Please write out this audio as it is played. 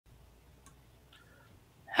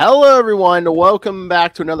Hello, everyone. Welcome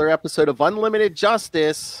back to another episode of Unlimited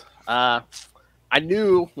Justice. I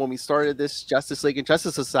knew when we started this Justice League and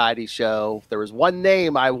Justice Society show, there was one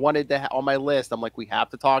name I wanted to on my list. I'm like, we have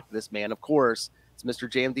to talk to this man. Of course, it's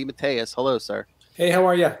Mr. DeMatteis. Hello, sir. Hey, how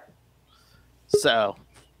are you? So,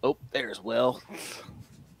 oh, there's Will.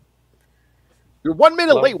 You're 1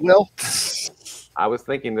 minute late, Will. I was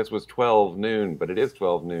thinking this was 12 noon, but it is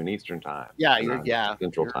 12 noon Eastern time. Yeah,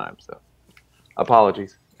 Central time. So,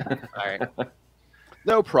 apologies. All right.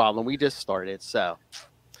 No problem. We just started. So,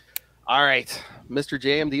 all right, Mr.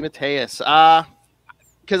 DeMatteis.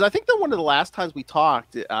 Because I think that one of the last times we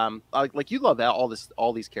talked, like you love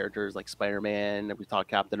all these characters like Spider-Man. We talked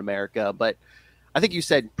Captain America, but I think you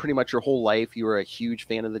said pretty much your whole life you were a huge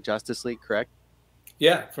fan of the Justice League, correct?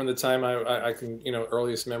 Yeah, from the time I can,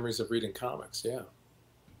 earliest memories of reading comics. Yeah.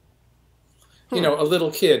 A little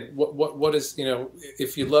kid. What is,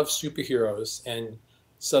 if you love superheroes and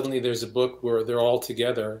suddenly there's a book where they're all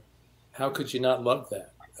together, how could you not love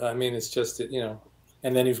that? I mean, it's just that,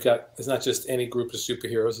 and then it's not just any group of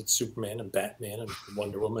superheroes, it's Superman and Batman and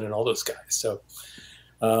Wonder Woman and all those guys. So,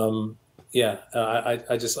 as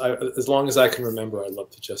long as I can remember, I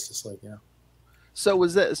love the Justice League. Yeah. So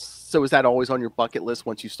was that always on your bucket list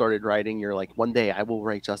once you started writing? You're like, one day I will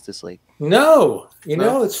write Justice League. No,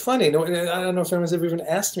 it's funny. No, I don't know if anyone's ever even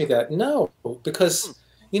asked me that. No, because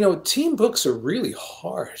team books are really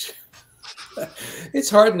hard. It's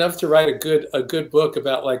hard enough to write a good book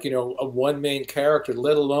about a one main character,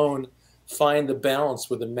 let alone find the balance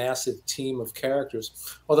with a massive team of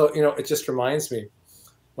characters. Although it just reminds me,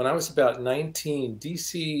 when I was about 19,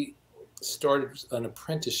 DC started an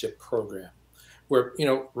apprenticeship program where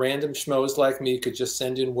random schmoes like me could just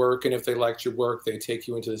send in work, and if they liked your work, they take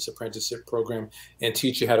you into this apprenticeship program and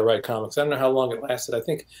teach you how to write comics. I don't know how long it lasted. I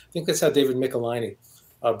think that's how David Michelinie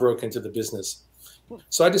broke into the business.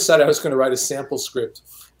 So I decided I was going to write a sample script,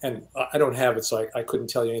 and I don't have it, so I couldn't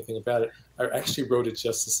tell you anything about it. I actually wrote a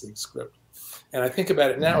Justice League script, and I think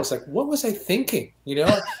about it now. It's like, what was I thinking?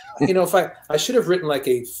 If I should have written like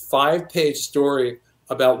a 5-page story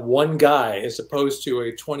about one guy as opposed to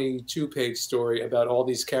a 22-page story about all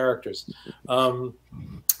these characters.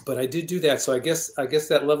 But I did do that. So I guess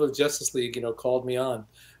that love of Justice League, called me on.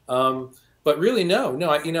 But really, no.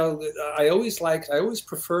 I always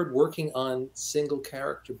preferred working on single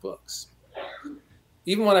character books.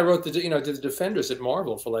 Even when I wrote did the Defenders at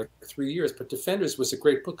Marvel for like 3 years, but Defenders was a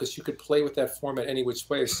great book because you could play with that format any which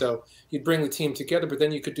way. So you'd bring the team together, but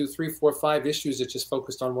then you could do 3, 4, 5 issues that just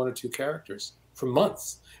focused on 1 or 2 characters for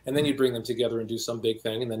months. And then you'd bring them together and do some big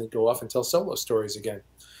thing, and then they'd go off and tell solo stories again.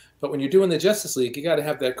 But when you're doing the Justice League, you got to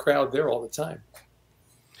have that crowd there all the time.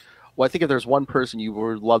 Well, I think if there's one person you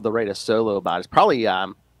would love to write a solo about, it's probably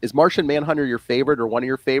is Martian Manhunter your favorite or one of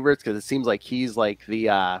your favorites? Because it seems like he's like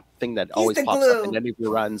the thing that always pops up in any of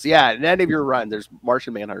your runs. Yeah, in any of your runs, there's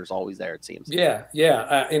Martian Manhunter's always there, it seems. Yeah.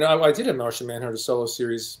 I did a Martian Manhunter solo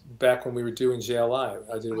series back when we were doing JLI.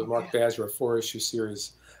 I did it with Mark Badger, a 4-issue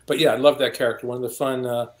series. But yeah, I love that character. One of the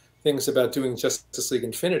fun things about doing Justice League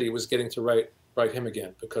Infinity was getting to write him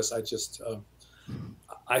again, because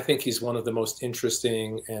I think he's one of the most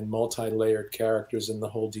interesting and multi-layered characters in the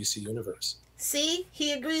whole DC universe. See,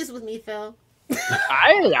 he agrees with me, Phil.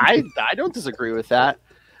 I don't disagree with that.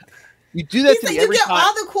 You do that to me every time. You get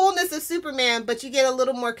all the coolness of Superman, but you get a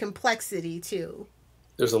little more complexity too.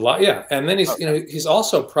 There's a lot, yeah. And then he's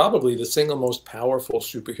also probably the single most powerful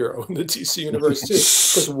superhero in the DC universe too.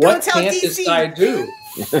 Because what can't this guy do?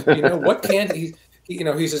 What can't he?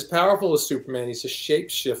 He's as powerful as Superman. He's a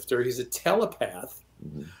shapeshifter. He's a telepath.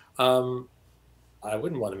 I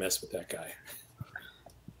wouldn't want to mess with that guy.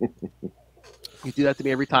 You do that to me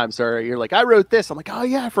every time, sir. You're like, I wrote this. I'm like, oh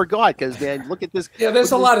yeah, I forgot. Because man, look at this. Yeah,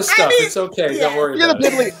 there's a lot of stuff. It's okay. Yeah. Don't worry about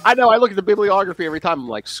it. I know. I look at the bibliography every time. I'm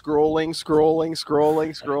like scrolling.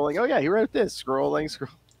 Oh yeah, he wrote this. Scrolling.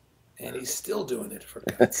 And he's still doing it, for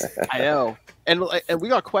God's sake. I know. And we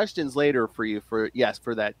got questions later for you for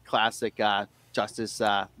that classic Justice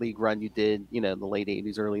League run you did, in the late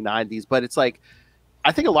 80s, early 90s. But it's like,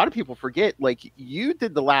 I think a lot of people forget, like, you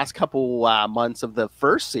did the last couple months of the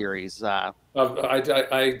first series. I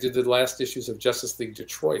did the last issues of Justice League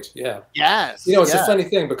Detroit. Yeah. Yes. It's a funny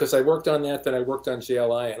thing, because I worked on that, then I worked on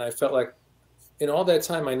JLI, and I felt like in all that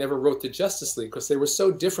time I never wrote the Justice League because they were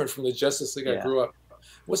so different from the Justice League I grew up.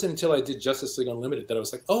 It wasn't until I did Justice League Unlimited that I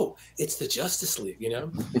was like, oh, it's the Justice League,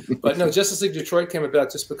 But no, Justice League Detroit came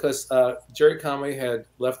about just because Jerry Conway had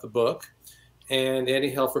left the book, and Andy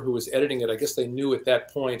Helfer, who was editing it, I guess they knew at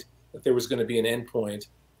that point that there was going to be an end point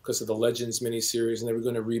because of the Legends miniseries, and they were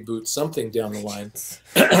going to reboot something down the line.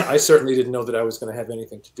 I certainly didn't know that I was going to have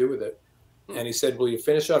anything to do with it. And he said, "Will you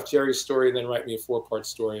finish off Jerry's story and then write me a 4-part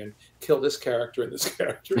story and kill this character and this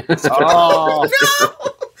character?" And this character. No,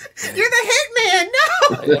 you're the hitman.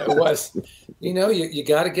 No. Yeah, it was. You know, you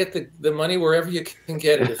got to get the money wherever you can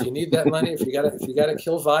get it. If you need that money, if you got to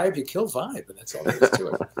kill Vibe, you kill Vibe, and that's all there is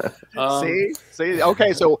to it. See.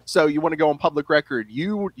 Okay, so you want to go on public record?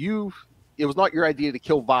 It was not your idea to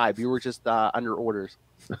kill Vibe. You were just under orders.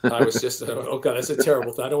 I was just, oh God, that's a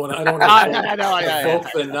terrible thing. I don't want to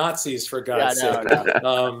invoke the Nazis, for God's sake.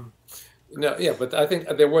 No, yeah, but I think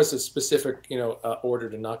there was a specific, order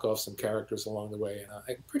to knock off some characters along the way, and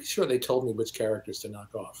I'm pretty sure they told me which characters to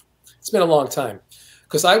knock off. It's been a long time,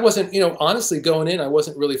 because I wasn't, honestly going in, I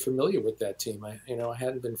wasn't really familiar with that team. I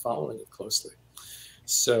hadn't been following it closely.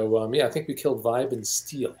 So yeah, I think we killed Vibe and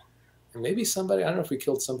Steel. And maybe somebody, I don't know if we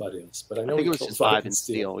killed somebody else, but I know I think we it was killed just Vibe and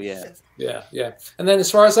Steel. Yeah. And then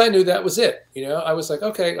as far as I knew, that was it. I was like,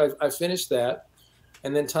 okay, I finished that.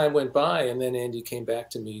 And then time went by, and then Andy came back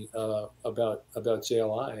to me about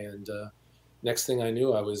JLI. And next thing I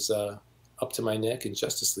knew, I was up to my neck in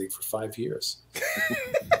Justice League for 5 years.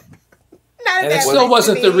 And it still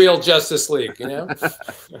wasn't the real Justice League,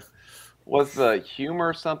 Was the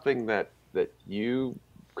humor something that you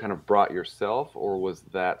kind of brought yourself, or was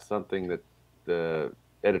that something that the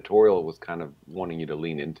editorial was kind of wanting you to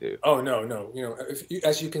lean into? Oh, no.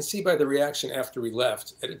 As you can see by the reaction after we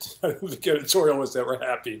left, the editorial was never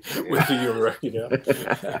happy with the humor.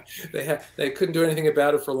 They couldn't do anything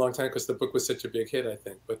about it for a long time because the book was such a big hit, I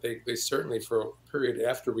think. But they certainly, for a period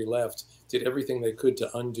after we left, did everything they could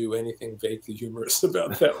to undo anything vaguely humorous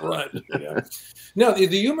about that run. No, the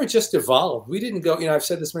humor just evolved. We didn't go, I've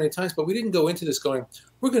said this many times, but we didn't go into this going,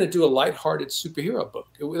 we're going to do a lighthearted superhero book.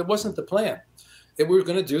 It wasn't the plan. We were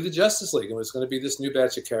going to do the Justice League. It was going to be this new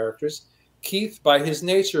batch of characters. Keith, by his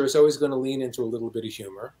nature, is always going to lean into a little bit of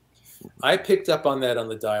humor. I picked up on that on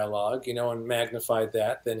the dialogue, and magnified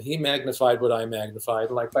that. Then he magnified what I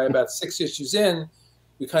magnified. Like by about 6 issues in,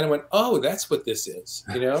 we kind of went, "Oh, that's what this is,"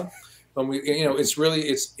 When we, it's really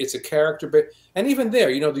it's a character, but and even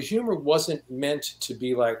there, the humor wasn't meant to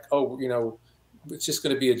be like, oh, it's just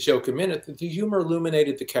going to be a joke a minute. The humor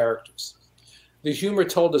illuminated the characters. The humor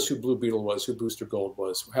told us who Blue Beetle was, who Booster Gold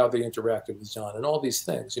was, how they interacted with John, and all these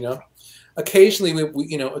things. Occasionally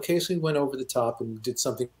we occasionally went over the top and did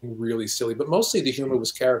something really silly, but mostly the humor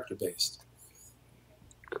was character based.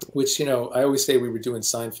 Which I always say we were doing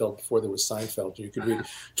Seinfeld before there was Seinfeld. You could read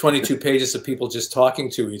 22 pages of people just talking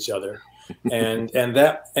to each other, and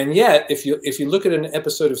yet if you look at an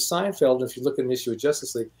episode of Seinfeld, and if you look at an issue of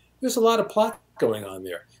Justice League, there's a lot of plot going on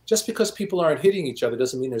there. Just because people aren't hitting each other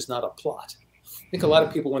doesn't mean there's not a plot. I think a lot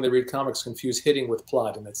of people, when they read comics, confuse hitting with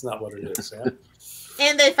plot, and that's not what it is. Yeah?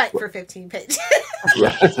 And they fight for 15 pages.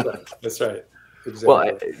 That's right. Exactly.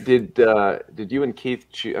 Well, did you and Keith?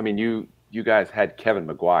 You guys had Kevin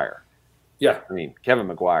McGuire. Yeah. Kevin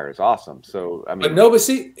McGuire is awesome. So but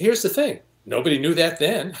see, here's the thing: nobody knew that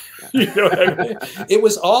then. What I mean? It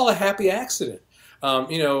was all a happy accident.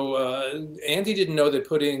 Andy didn't know that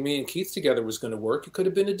putting me and Keith together was going to work. It could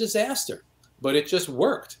have been a disaster, but it just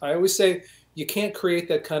worked. I always say, you can't create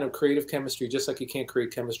that kind of creative chemistry, just like you can't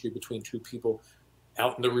create chemistry between two people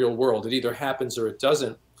out in the real world. It either happens or it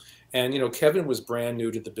doesn't. And, Kevin was brand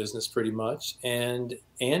new to the business pretty much. And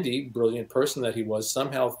Andy, brilliant person that he was,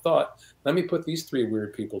 somehow thought, let me put these 3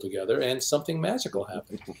 weird people together, and something magical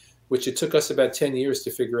happened, which it took us about 10 years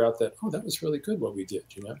to figure out that, that was really good what we did,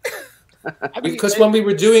 Because when we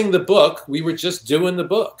were doing the book, we were just doing the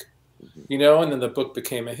book. And then the book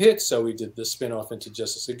became a hit, so we did the spin-off into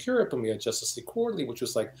Justice League Europe, and we had Justice League Quarterly, which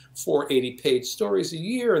was like 4 80-page stories a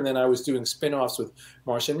year, and then I was doing spin-offs with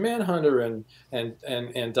Martian Manhunter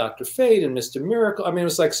and Dr. Fate and Mr. Miracle. It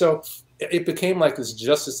was like, so it became like this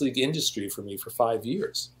Justice League industry for me for 5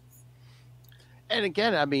 years. And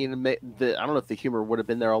again, I don't know if the humor would have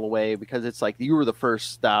been there all the way, because it's like you were the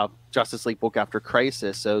first Justice League book after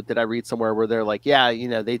Crisis. So did I read somewhere where they're like, yeah,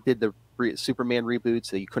 they did the Superman reboots,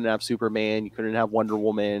 so you couldn't have Superman, you couldn't have Wonder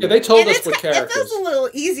Woman. Yeah, they told us what characters. It feels a little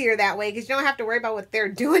easier that way because you don't have to worry about what they're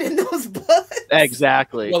doing in those books.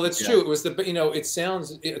 Exactly. Well, it's true. It was it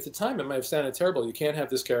sounds, at the time it might have sounded terrible. You can't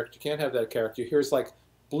have this character, you can't have that character. Here's like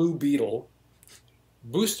Blue Beetle,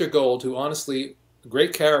 Booster Gold, who honestly,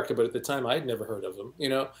 great character, but at the time I'd never heard of him.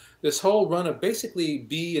 This whole run of basically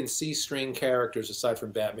B and C string characters aside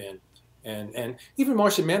from Batman, and even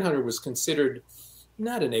Martian Manhunter was considered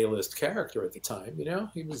not an A-list character at the time.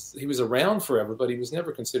 He was around forever, but he was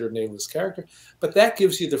never considered an A-list character. But that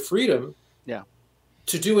gives you the freedom,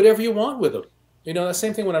 to do whatever you want with him. The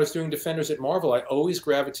same thing when I was doing Defenders at Marvel. I always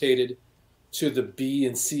gravitated to the B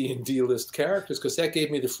and C and D list characters, because that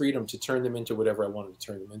gave me the freedom to turn them into whatever I wanted to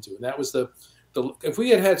turn them into. And that was the if we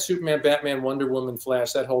had Superman, Batman, Wonder Woman,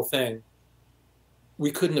 Flash, that whole thing,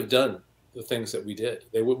 we couldn't have done the things that we did.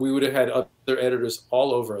 We would have had other editors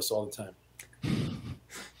all over us all the time.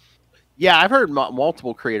 Yeah, I've heard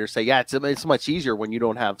multiple creators say, yeah, it's much easier when you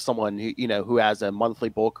don't have someone who has a monthly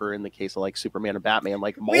bulk, or in the case of like Superman and Batman,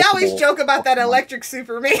 like multiple. We always joke about that electric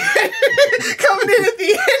Superman coming in at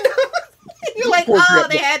the end. You're like, oh,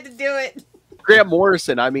 they had to do it. Grant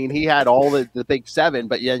Morrison, I mean, he had all the big seven,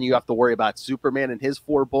 but then you have to worry about Superman and his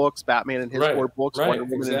 4 books, Batman and his 4 books, Wonder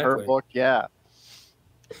Woman and her book. Yeah.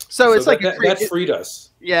 So it's like that freed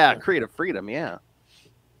us. Yeah, creative freedom. Yeah.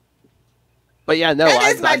 But yeah, no,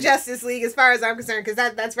 that is my Justice League as far as I'm concerned, because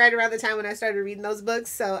that's right around the time when I started reading those books.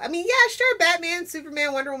 So I mean, yeah, sure, Batman,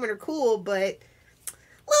 Superman, Wonder Woman are cool, but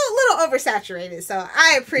a little oversaturated. So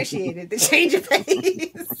I appreciated the change of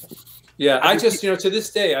pace. Yeah, I just, to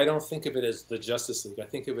this day, I don't think of it as the Justice League. I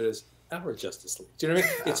think of it as our Justice League. Do you know what I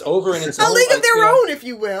mean? It's over and it's a league of their own, if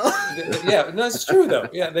you will. Yeah, no, it's true though.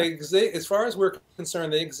 Yeah, they, as far as we're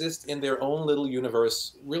concerned, they exist in their own little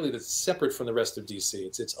universe, really that's separate from the rest of DC.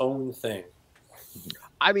 It's its own thing.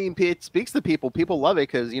 I mean, it speaks to people. People love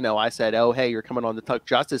it because, I said, oh, hey, you're coming on the Tuck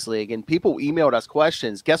Justice League. And people emailed us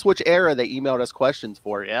questions. Guess which era they emailed us questions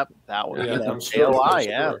for? Yep, that one. Yeah, I'm sure. AOI,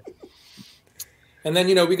 yeah. And then,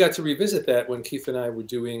 we got to revisit that when Keith and I were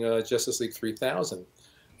doing Justice League 3000.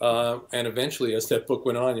 And eventually, as that book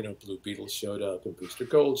went on, Blue Beetle showed up, and Booster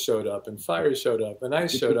Gold showed up, and Fire showed up, and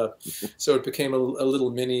Ice showed up. So it became a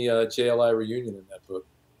little mini JLI reunion in that book.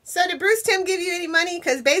 So did Bruce Timm give you any money?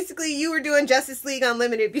 Because basically you were doing Justice League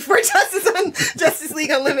Unlimited before Justice League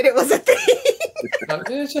Unlimited was a thing.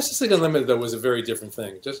 Justice League Unlimited, though, was a very different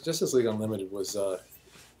thing. Justice League Unlimited was, I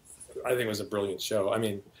think, it was a brilliant show. I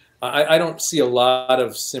mean, I don't see a lot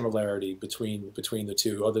of similarity between the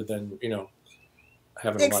two, other than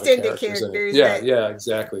having extended a lot of characters. Yeah,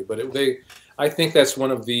 exactly. But I think that's one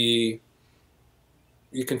of the.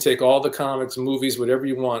 You can take all the comics, movies, whatever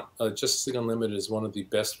you want. Justice League Unlimited is one of the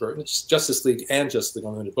best versions. Justice League and Justice League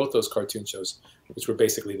Unlimited, both those cartoon shows, which were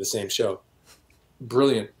basically the same show.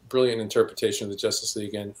 Brilliant interpretation of the Justice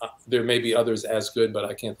League, and there may be others as good, but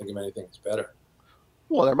I can't think of anything that's better.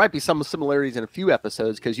 Well, there might be some similarities in a few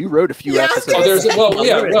episodes because you wrote a few episodes. Oh,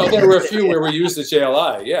 there were a few where we used the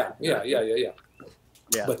JLI. Yeah.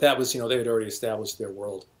 But that was, they had already established their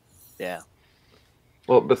world. Yeah.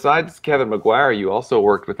 Well, besides Kevin McGuire, you also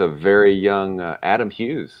worked with a very young Adam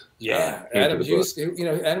Hughes. Yeah, Adam Hughes.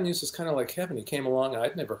 Adam Hughes was kind of like Kevin. He came along.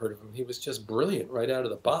 I'd never heard of him. He was just brilliant right out of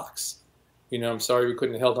the box. I'm sorry we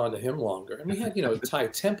couldn't have held on to him longer. And we had, Ty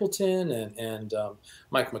Templeton and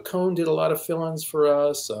Mike McCone did a lot of fill-ins for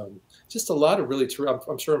us. Just a lot of really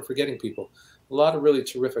I'm sure I'm forgetting people. A lot of really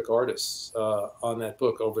terrific artists on that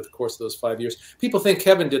book over the course of those 5 years. People think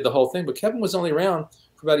Kevin did the whole thing, but Kevin was only around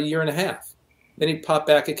for about a year and a half. Then he'd pop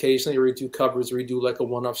back occasionally, or he'd do covers, or he'd do like a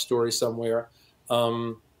one-off story somewhere.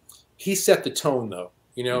 He set the tone, though.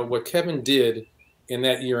 What Kevin did in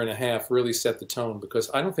that year and a half really set the tone, because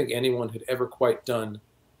I don't think anyone had ever quite done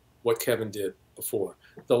what Kevin did before.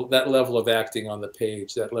 That level of acting on the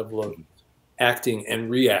page, that level of acting and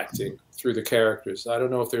reacting through the characters. I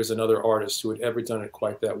don't know if there's another artist who had ever done it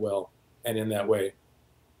quite that well and in that way.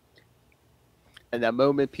 And that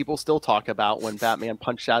moment people still talk about when Batman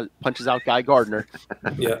punches out Guy Gardner.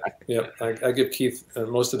 Yeah. I give Keith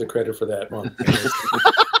most of the credit for that one.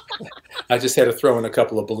 I just had to throw in a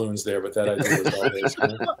couple of balloons there, but that I do as always.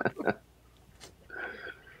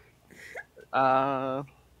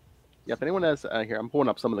 Yeah, if anyone has here, I'm pulling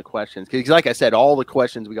up some of the questions because, like I said, all the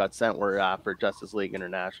questions we got sent were for Justice League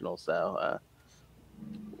International. So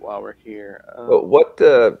while we're here, what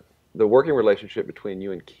the working relationship between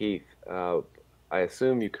you and Keith? I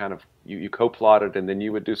assume you kind of you co-plotted and then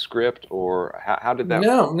you would do script, or how did that?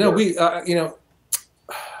 No, we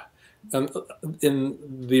in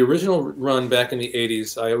the original run back in the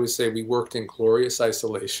 80s, I always say we worked in glorious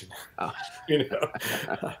isolation. Oh.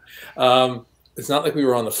 It's not like we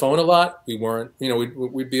were on the phone a lot. We weren't,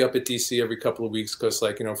 we'd be up at DC every couple of weeks because,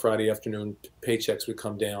 Friday afternoon paychecks would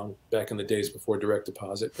come down back in the days before direct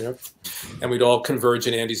deposit, and we'd all converge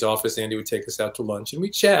in Andy's office. Andy would take us out to lunch and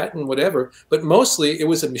we'd chat and whatever. But mostly it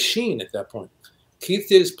was a machine at that point. Keith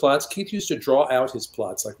did his plots. Keith used to draw out his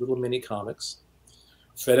plots like little mini comics.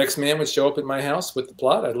 FedEx man would show up at my house with the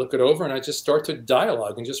plot. I'd look it over and I'd just start to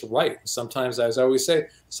dialogue and just write. Sometimes, as I always say,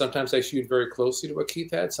 sometimes I shoot very closely to what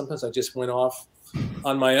Keith had. Sometimes I just went off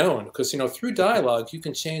on my own because, through dialogue, you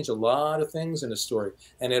can change a lot of things in a story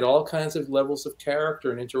and add all kinds of levels of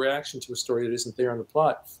character and interaction to a story that isn't there in the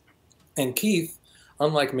plot. And Keith,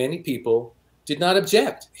 unlike many people, did not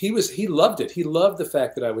object. He loved it. He loved the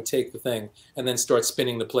fact that I would take the thing and then start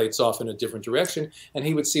spinning the plates off in a different direction. And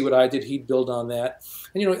he would see what I did. He'd build on that.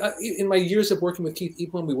 And, you know, in my years of working with Keith,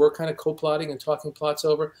 even when we were kind of co-plotting and talking plots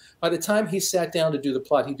over, by the time he sat down to do the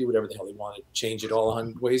plot, he'd do whatever the hell he wanted, change it all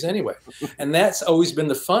 100 ways anyway. And that's always been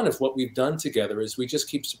the fun of what we've done together, is we just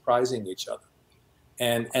keep surprising each other.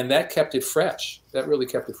 And that kept it fresh. That really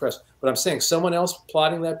kept it fresh. But I'm saying someone else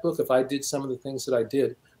plotting that book, if I did some of the things that I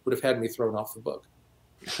did, would have had me thrown off the book.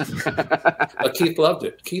 But Keith loved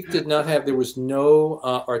it. Keith did not have, there was no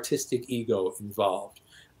artistic ego involved.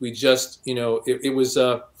 We just, you know, it was,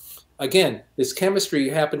 again, this chemistry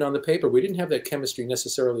happened on the paper. We didn't have that chemistry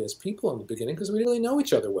necessarily as people in the beginning because we didn't really know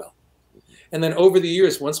each other well. And then over the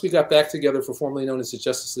years, once we got back together for formerly known as the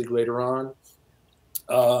Justice League later on,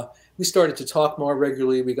 we started to talk more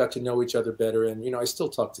regularly. We got to know each other better. And, you know, I still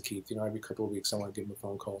talk to Keith. You know, every couple of weeks I want to give him a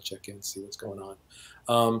phone call, check in, see what's going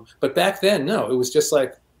on. But back then, no, it was just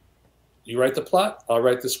like, you write the plot, I'll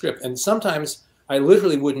write the script. And sometimes I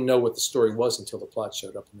literally wouldn't know what the story was until the plot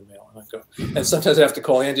showed up in the mail. And I'd go, and sometimes I have to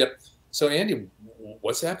call Andy up. So, Andy,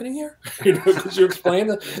 what's happening here? You know, could you explain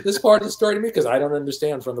this part of the story to me? Because I don't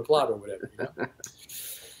understand from the plot or whatever, you know?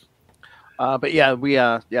 But yeah,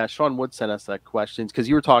 yeah, Sean Wood sent us that questions because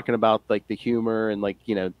you were talking about like the humor and like,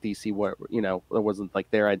 you know, DC, what, you know, it wasn't like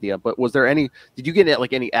their idea, but was there any, did you get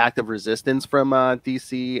like any active resistance from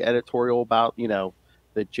DC editorial about, you know,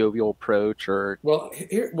 the jovial approach or? Well,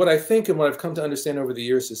 here, what I think and what I've come to understand over the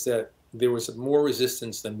years is that there was more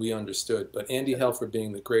resistance than we understood, but Andy Helfer,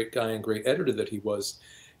 being the great guy and great editor that he was,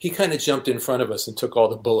 he kind of jumped in front of us and took all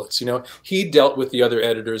the bullets. You know, he dealt with the other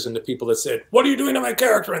editors and the people that said, "What are you doing to my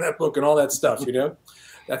character in that book?" and all that stuff. You know,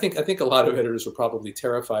 I think a lot of editors were probably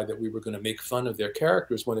terrified that we were going to make fun of their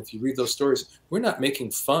characters. When if you read those stories, we're not making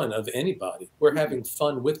fun of anybody. We're having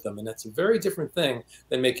fun with them, and that's a very different thing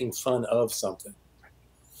than making fun of something.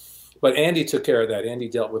 But Andy took care of that. Andy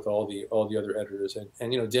dealt with all the other editors,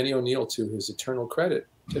 and you know, Denny O'Neil, to his eternal credit,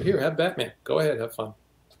 said, "Here, have Batman. Go ahead, have fun."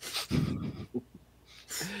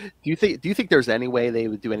 Do you think there's any way they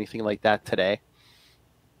would do anything like that today?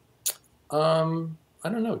 I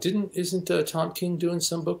don't know. Isn't Tom King doing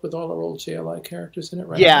some book with all our old JLI characters in it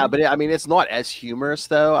right yeah, now? But I mean, it's not as humorous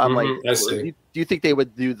though. I'm like, I see. Do you think they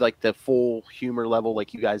would do like the full humor level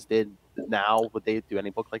like you guys did now? Would they do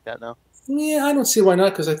any book like that now? Yeah, I don't see why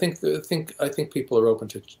not, because I think people are open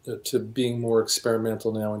to being more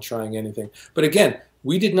experimental now and trying anything. But again,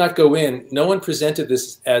 we did not go in. No one presented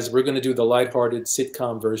this as we're going to do the lighthearted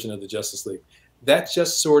sitcom version of the Justice League. That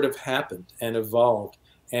just sort of happened and evolved.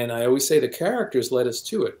 And I always say the characters led us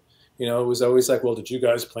to it. You know, it was always like, well, did you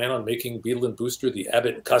guys plan on making Beetle and Booster the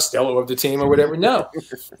Abbott and Costello of the team or whatever? No.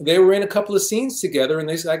 They were in a couple of scenes together, and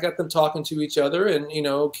I got them talking to each other, and, you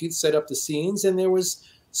know, Keith set up the scenes, and there was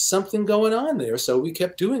something going on there. So we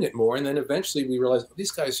kept doing it more, and then eventually we realized, oh,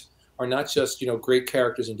 these guys are not just, you know, great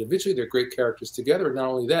characters individually, they're great characters together. And not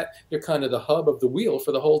only that, they're kind of the hub of the wheel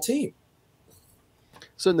for the whole team.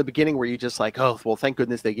 So in the beginning, were you just like, oh, well, thank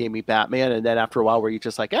goodness they gave me Batman? And then after a while, were you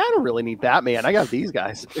just like, I don't really need Batman. I got these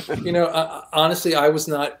guys. You know, honestly, I was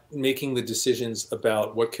not making the decisions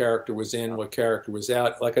about what character was in, what character was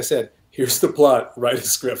out. Like I said, here's the plot, write a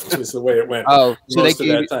script, was the way it went. Oh, so they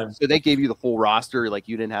gave you the full roster, like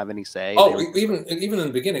you didn't have any say? Oh, even in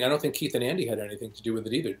the beginning, I don't think Keith and Andy had anything to do with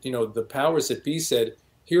it either. You know, the powers that be said,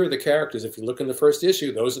 here are the characters. If you look in the first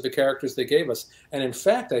issue, those are the characters they gave us. And in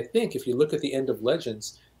fact, I think if you look at the end of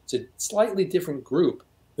Legends, it's a slightly different group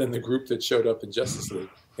than the group that showed up in Justice League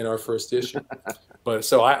in our first issue. But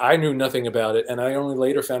so I knew nothing about it, and I only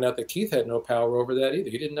later found out that Keith had no power over that either.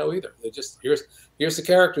 He didn't know either. They just, here's the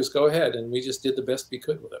characters, go ahead, and we just did the best we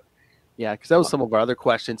could with it. Yeah, because that was some of our other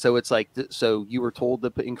questions. So it's like, so you were told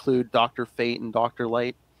to include Dr. Fate and Dr.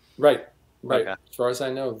 Light? Right. Okay. As far as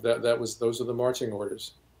I know, those are the marching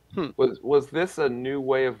orders. Was this a new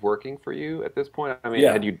way of working for you at this point? I mean,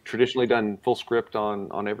 had you traditionally done full script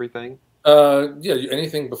on everything? Yeah,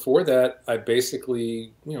 anything before that, I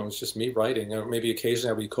basically, you know, it's just me writing. Or maybe occasionally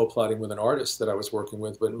I would be co-plotting with an artist that I was working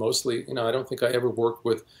with, but mostly, you know, I don't think I ever worked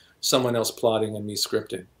with someone else plotting and me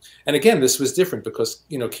scripting. And again, this was different because,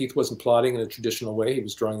 you know, Keith wasn't plotting in a traditional way. He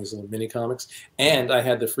was drawing these little mini comics, and I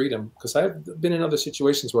had the freedom because I've been in other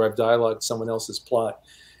situations where I've dialogued someone else's plot,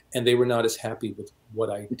 and they were not as happy with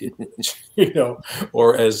what I did, you know,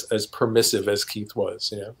 or as permissive as Keith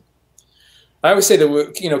was, you know. I always say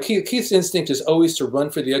that, you know, Keith's instinct is always to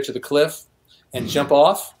run for the edge of the cliff and jump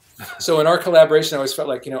off. So in our collaboration, I always felt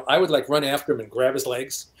like, you know, I would like run after him and grab his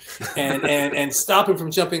legs and stop him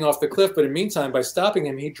from jumping off the cliff. But in the meantime, by stopping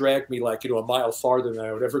him, he dragged me like, you know, a mile farther than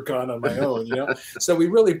I would ever gone on my own, you know. So we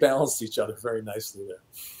really balanced each other very nicely there.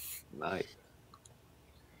 Nice.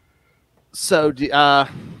 So, did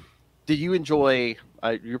you enjoy?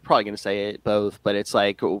 You're probably going to say it both, but it's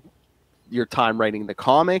like your time writing the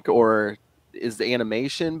comic, or is the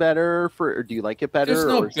animation better for? Or do you like it better? There's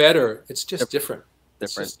no or better. It's just different.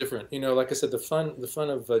 It's Different. just different. You know, like I said, the fun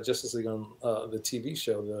of Justice League on the TV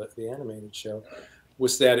show, the animated show,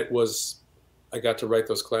 was that I got to write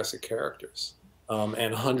those classic characters.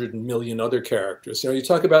 And 100 million other characters. You know, I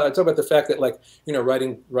talk about the fact that, like, you know,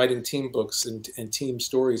 writing team books and team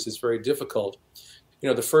stories is very difficult. You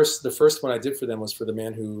know, the first one I did for them was for the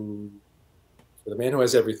man who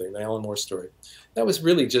has everything, the Alan Moore story. That was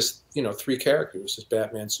really just, you know, 3 characters, just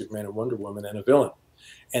Batman, Superman, and Wonder Woman, and a villain.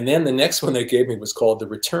 And then the next one they gave me was called The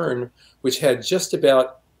Return, which had just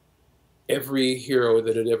about every hero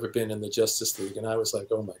that had ever been in the Justice League. And I was like,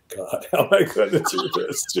 oh my God, how am I going to do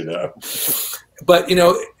this, you know? But, you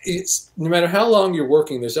know, it's no matter how long you're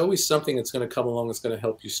working, there's always something that's going to come along that's going to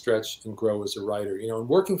help you stretch and grow as a writer. You know, and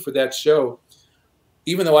working for that show,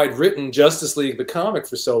 even though I'd written Justice League, the comic,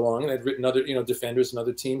 for so long, and I'd written other, you know, Defenders and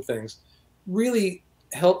other team things, really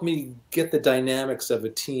helped me get the dynamics of a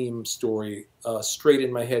team story straight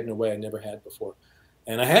in my head in a way I never had before.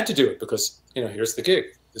 And I had to do it because, you know, here's the gig.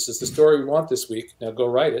 This is the story we want this week. Now go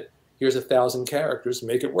write it. Here's 1,000 characters.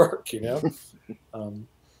 Make it work, you know?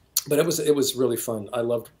 But it was really fun. I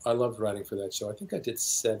loved writing for that show. I think I did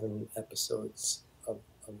 7 episodes of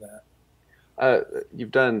that.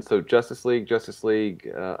 You've done Justice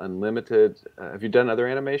League Unlimited. Have you done other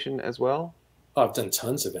animation as well? Oh, I've done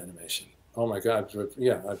tons of animation. Oh my God,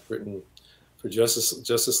 yeah, I've written for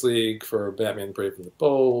Justice League, for Batman Brave and the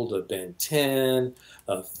Bold, Ben 10,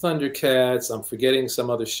 Thundercats. I'm forgetting some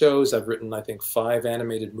other shows. I've written, I think, 5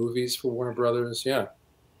 animated movies for Warner Brothers. Yeah.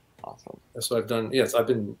 Awesome. That's what I've done. Yes, I've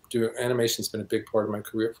been doing animation's been a big part of my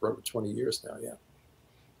career for over 20 years now. Yeah.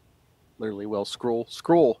 Literally, well, scroll.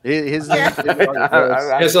 His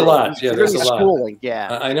there's a lot. Yeah, there's a lot. Scrolling,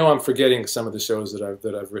 yeah. I know I'm forgetting some of the shows that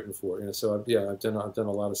I've written for. You know, so I've done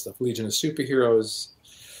a lot of stuff. Legion of Superheroes.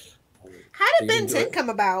 How did Ben 10 come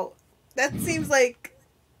about? That seems like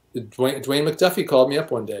Dwayne McDuffie called me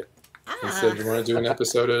up one day and said, "You want to do an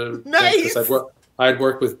episode of?" Nice. I'd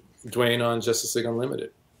worked with Dwayne on Justice League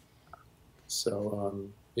Unlimited.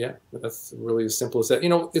 So yeah, that's really as simple as that. You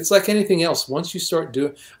know, it's like anything else. Once you start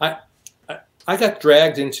doing, I got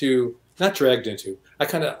dragged into, not dragged into.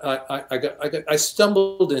 I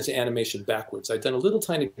stumbled into animation backwards. I'd done a little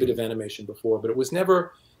tiny bit of animation before, but it was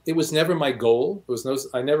never my goal.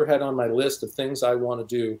 I never had on my list of things I want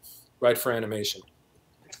to do right for animation.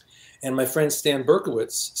 And my friend Stan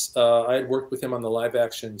Berkowitz, I had worked with him on the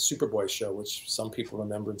live-action Superboy show, which some people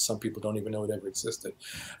remember and some people don't even know it ever existed.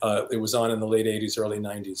 It was on in the late 80s, early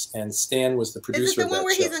 90s. And Stan was the producer of that show. Is it the one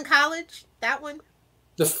where he's in college? That one?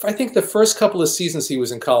 I think the first couple of seasons he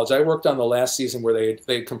was in college. I worked on the last season where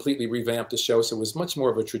they completely revamped the show, so it was much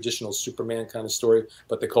more of a traditional Superman kind of story,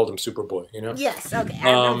 but they called him Superboy, you know? Yes, okay,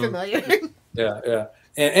 I'm familiar. Yeah.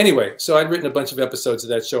 And anyway, so I'd written a bunch of episodes of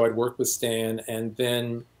that show. I'd worked with Stan, and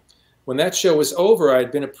then when that show was over,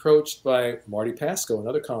 I'd been approached by Marty Pasco,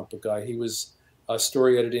 another comic book guy. He was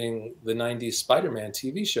story editing the 90s Spider-Man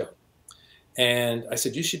TV show. And I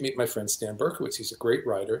said, you should meet my friend Stan Berkowitz. He's a great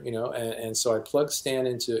writer, you know. And so I plugged Stan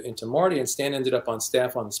into Marty, and Stan ended up on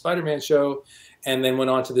staff on the Spider-Man show, and then went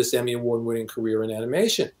on to this Emmy Award-winning career in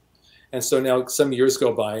animation. And so now some years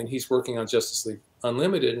go by, and he's working on Justice League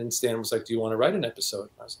Unlimited, and Stan was like, do you want to write an episode?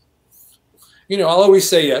 And I was like, you know, I'll always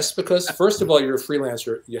say yes, because first of all, you're a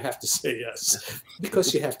freelancer. You have to say yes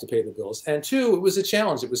because you have to pay the bills. And 2, it was a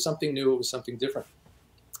challenge. It was something new. It was something different.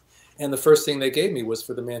 And the first thing they gave me was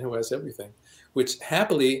For the Man Who Has Everything, which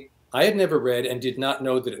happily I had never read and did not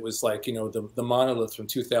know that it was like, you know, the monolith from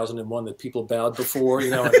 2001 that people bowed before, you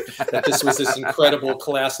know, and that this was this incredible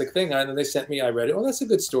classic thing. And then they sent me, I read it. Oh, that's a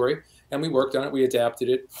good story. And we worked on it. We adapted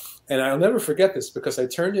it. And I'll never forget this because I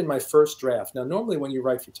turned in my first draft. Now, normally when you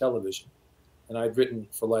write for television, and I'd written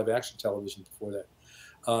for live action television before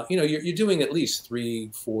that, you know, you're doing at least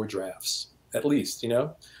 3-4 drafts, at least, you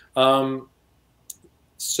know.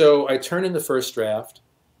 So I turn in the first draft,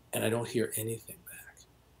 and I don't hear anything back.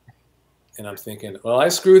 And I'm thinking, well, I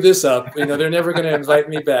screwed this up. You know, they're never going to invite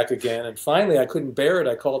me back again. And finally, I couldn't bear it.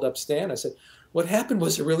 I called up Stan. I said, what happened?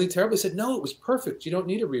 Was it really terrible? He said, no, it was perfect. You don't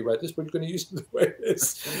need to rewrite this. We're going to use it the way it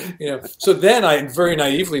is. You know. So then I very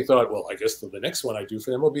naively thought, well, I guess the next one I do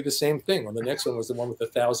for them will be the same thing. Well, the next one was the one with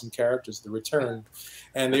 1,000 characters, The Return.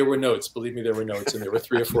 And there were notes. Believe me, there were notes. And there were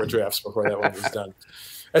 3 or 4 drafts before that one was done.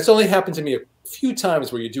 That's only happened to me a few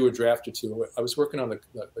times where you do a draft or two. I was working on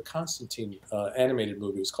the Constantine animated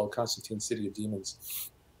movie. It was called Constantine City of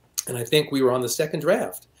Demons. And I think we were on the 2nd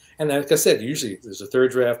draft. And like I said, usually there's a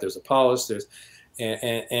 3rd draft, there's a polish,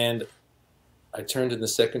 and I turned in the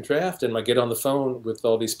second draft, and I get on the phone with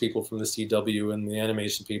all these people from the CW and the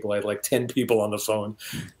animation people. I had like 10 people on the phone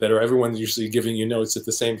that are everyone's usually giving you notes at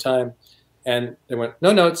the same time. And they went,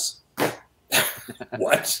 no notes.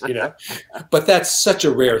 What? You know? But that's such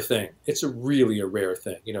a rare thing. It's really a rare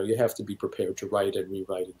thing. You know, you have to be prepared to write and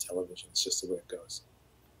rewrite in television. It's just the way it goes.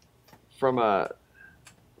 From I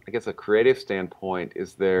guess a creative standpoint,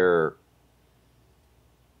 is there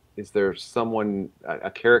someone,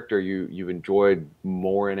 a character you've enjoyed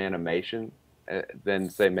more in animation than,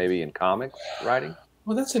 say, maybe in comics writing?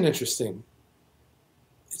 Well, it's interesting.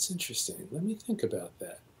 Let me think about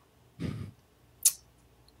that.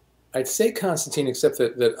 I'd say Constantine, except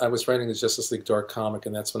that I was writing the Justice League Dark comic,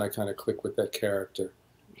 and that's when I kind of clicked with that character.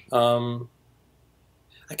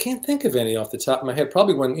 I can't think of any off the top of my head.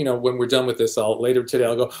 Probably when we're done with this, later today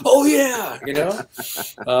I'll go, oh yeah, you know.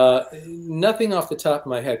 Nothing off the top of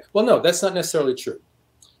my head. Well, no, that's not necessarily true.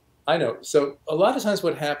 I know. So a lot of times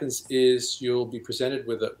what happens is you'll be presented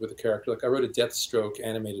with a character. Like I wrote a Deathstroke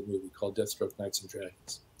animated movie called Deathstroke Knights and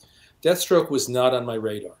Dragons. Deathstroke was not on my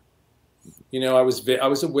radar. You know, I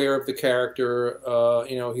was aware of the character.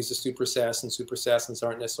 You know, he's a super assassin. Super assassins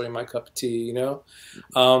aren't necessarily my cup of tea. You know,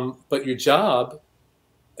 but your job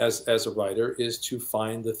as a writer is to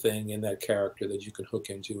find the thing in that character that you can hook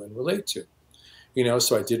into and relate to. You know,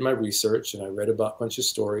 so I did my research and I read about a bunch of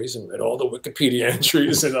stories and read all the Wikipedia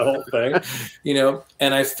entries and the whole thing, you know,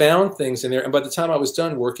 and I found things in there. And by the time I was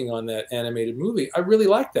done working on that animated movie, I really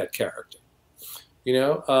liked that character, you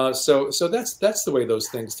know. So that's the way those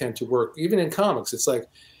things tend to work. Even in comics, it's like,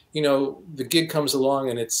 you know, the gig comes along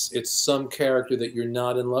and it's some character that you're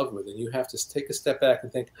not in love with, and you have to take a step back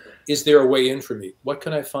and think, is there a way in for me? What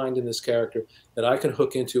can I find in this character that I can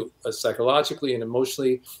hook into psychologically and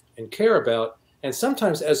emotionally and care about? And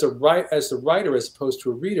sometimes as the writer, as opposed to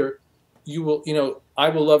a reader, I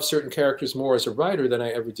will love certain characters more as a writer than I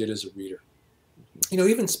ever did as a reader. You know,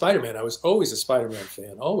 even Spider-Man, I was always a Spider-Man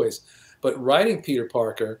fan, always. But writing Peter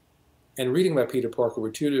Parker and reading about Peter Parker were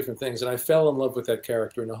two different things. And I fell in love with that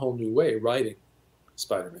character in a whole new way, writing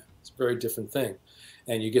Spider-Man. It's a very different thing.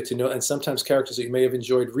 And you get to know, and sometimes characters that you may have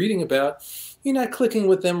enjoyed reading about, you're not clicking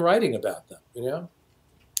with them writing about them, you know?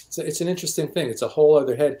 It's an interesting thing. It's a whole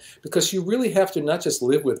other head, because you really have to not just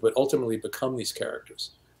live with, but ultimately become these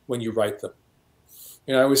characters when you write them.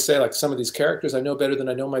 You know, I always say, like, some of these characters I know better than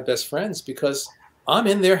I know my best friends, because I'm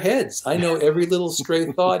in their heads. I know every little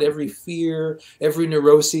stray thought, every fear, every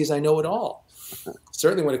neuroses. I know it all.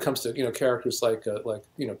 Certainly when it comes to, you know, characters like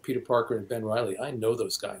you know, Peter Parker and Ben Reilly, I know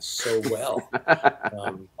those guys so well.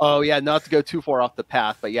 Oh yeah, not to go too far off the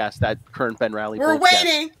path, but yes, that current Ben Reilly. We're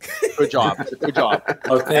waiting. Yes. Good job. Good job.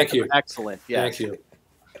 Oh, thank you. Excellent. Yes. Thank you.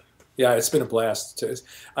 Yeah, it's been a blast.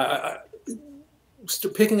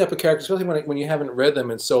 Picking up a character, especially when you haven't read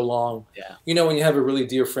them in so long. Yeah. You know, when you have a really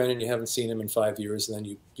dear friend and you haven't seen him in 5 years, and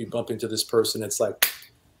then you bump into this person, it's like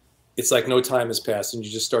no time has passed, and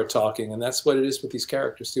you just start talking. And that's what it is with these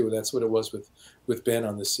characters too. That's what it was with Ben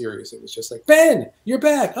on this series. It was just like, Ben, you're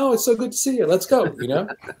back. Oh, it's so good to see you. Let's go. You know.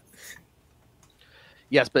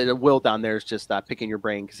 Yes, but Will down there is just picking your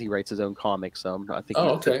brain because he writes his own comics. So I think. Oh,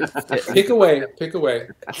 okay. Pick away.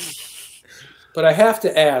 But I have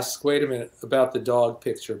to ask. Wait a minute about the dog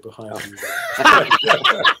picture behind you.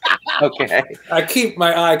 Okay.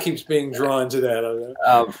 My eye keeps being drawn to that.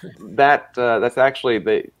 That's actually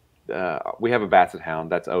we have a basset hound.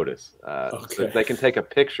 That's Otis. Okay. So they can take a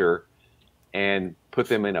picture and put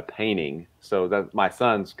them in a painting. So that my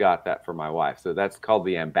son's got that for my wife. So that's called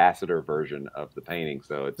the ambassador version of the painting.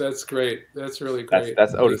 So that's great. That's really great.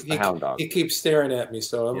 That's Otis the hound dog. He keeps staring at me,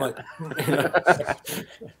 so I'm like. You know.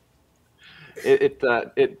 It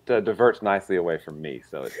diverts nicely away from me,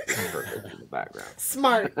 so it's perfect in the background.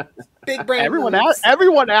 Smart, big brain. Everyone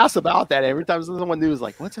asks about that every time someone new is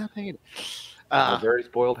like, "What's that painting?" A very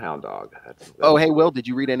spoiled hound dog. That's oh, hey, Will, did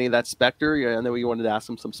you read any of that Spectre? Yeah, I know you wanted to ask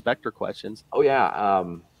him some Spectre questions. Oh yeah.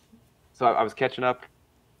 So I was catching up.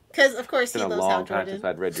 Because of course he it's been knows a how long time since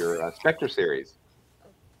I'd read your Spectre series.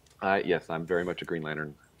 Yes, I'm very much a Green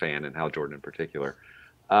Lantern fan, and Hal Jordan in particular.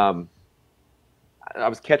 I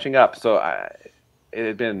was catching up, so it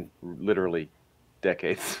had been literally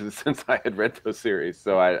decades since I had read those series.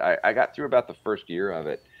 So I got through about the first year of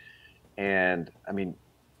it. And, I mean,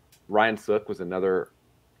 Ryan Sook was another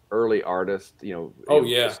early artist, you know. Oh,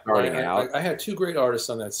 yeah. Starting out. I had two great artists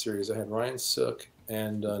on that series. I had Ryan Sook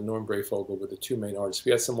and Norm Brayfogle were the two main artists.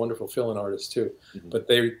 We had some wonderful fill-in artists, too. Mm-hmm. But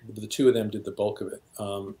the two of them did the bulk of it.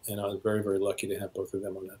 And I was very, very lucky to have both of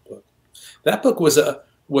them on that book. That book was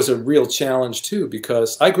a real challenge too,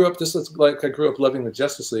 because I grew up loving the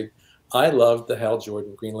Justice League. I loved the Hal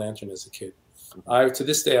Jordan Green Lantern as a kid. To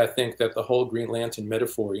this day, I think that the whole Green Lantern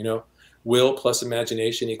metaphor, you know, will plus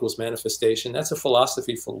imagination equals manifestation. That's a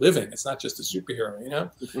philosophy for living. It's not just a superhero, you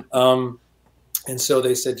know? And so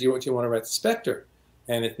they said, do you want to write the Spectre?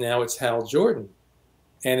 And now it's Hal Jordan.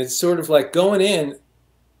 And it's sort of like going in,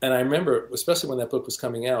 and I remember, especially when that book was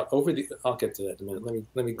coming out, I'll get to that in a minute.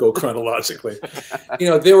 Let me go chronologically. You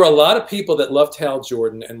know, there were a lot of people that loved Hal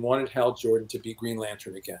Jordan and wanted Hal Jordan to be Green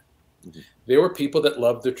Lantern again. There were people that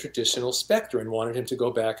loved the traditional Spectre and wanted him to go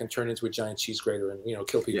back and turn into a giant cheese grater and, you know,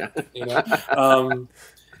 kill people. Yeah. You know,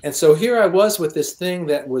 and so here I was with this thing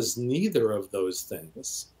that was neither of those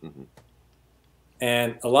things,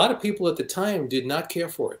 and a lot of people at the time did not care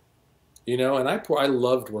for it. You know, and I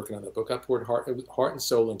loved working on that book. I poured heart and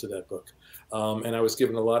soul into that book, and I was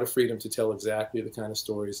given a lot of freedom to tell exactly the kind of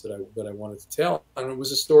stories that I wanted to tell. And it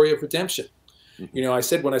was a story of redemption. You know,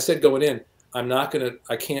 when I said going in,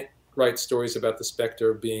 I can't write stories about the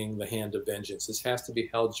Spectre being the hand of vengeance. This has to be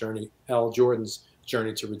Hal Jordan's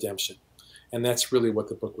journey to redemption, and that's really what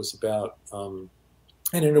the book was about. And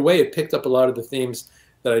in a way, it picked up a lot of the themes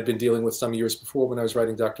that I'd been dealing with some years before when I was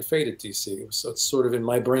writing Dr. Fate at DC. So it's sort of in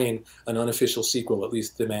my brain an unofficial sequel, at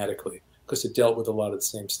least thematically, because it dealt with a lot of the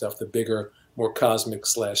same stuff, the bigger, more cosmic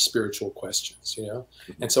 / spiritual questions, you know?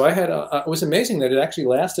 And so it was amazing that it actually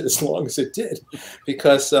lasted as long as it did,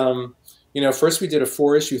 because, you know, first we did a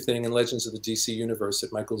 4-issue thing in Legends of the DC Universe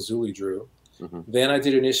that Michael Zulli drew. Then I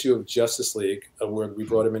did an issue of Justice League where we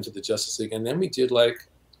brought him into the Justice League. And then we did I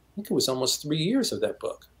think it was almost 3 years of that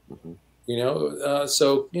book. You know,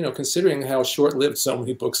 so, you know, considering how short-lived so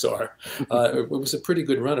many books are, it was a pretty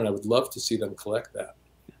good run, and I would love to see them collect that.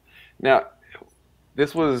 Now,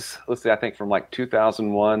 this was, let's say, I think from like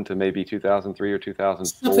 2001 to maybe 2003 or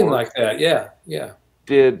 2004. Something like that, yeah, yeah.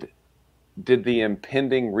 Did the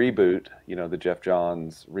impending reboot, you know, the Jeff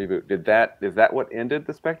Johns reboot, is that what ended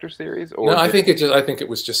the Spectre series? Or no, I think it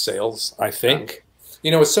was just sales, I think.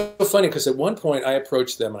 You know, it's so funny because at one point I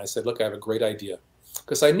approached them and I said, look, I have a great idea.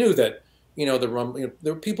 Because I knew that, you know, there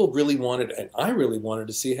were people really wanted, and I really wanted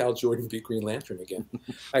to see Hal Jordan be Green Lantern again.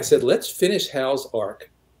 I said, let's finish Hal's arc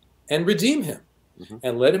and redeem him,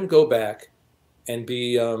 and let him go back and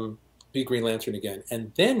be Green Lantern again.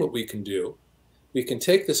 And then what we can do, we can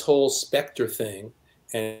take this whole Spectre thing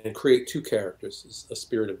and create 2 characters, a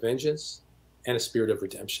spirit of vengeance and a spirit of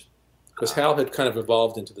redemption. Because Hal had kind of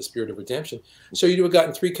evolved into the spirit of redemption. So you'd have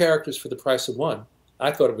gotten 3 characters for the price of 1.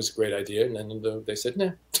 I thought it was a great idea, and then they said, nah.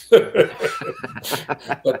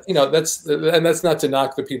 But, you know, that's not to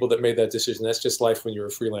knock the people that made that decision. That's just life when you're a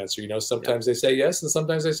freelancer. You know, sometimes they say yes, and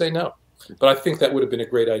sometimes they say no. But I think that would have been a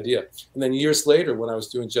great idea. And then years later, when I was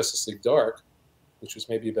doing Justice League Dark, which was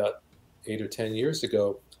maybe about 8 or 10 years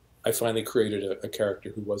ago, I finally created a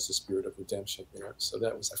character who was the spirit of redemption. You know, so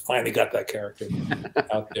I finally got that character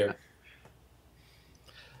out there.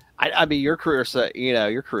 I mean, your career, it's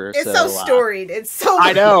so storied. It's so.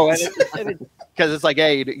 I know, because it's like,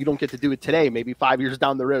 hey, you don't get to do it today. Maybe 5 years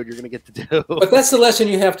down the road, you're going to get to do. But that's the lesson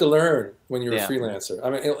you have to learn when you're a freelancer.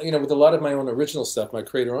 I mean, you know, with a lot of my own original stuff, my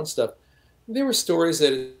creator-owned stuff, there were stories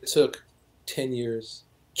that it took 10 years,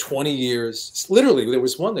 20 years. Literally, there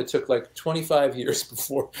was one that took like 25 years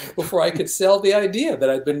before I could sell the idea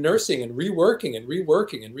that I'd been nursing and reworking and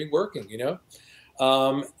reworking and reworking. You know.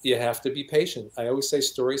 You have to be patient. I always say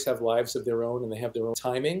stories have lives of their own and they have their own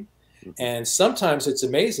timing. And sometimes it's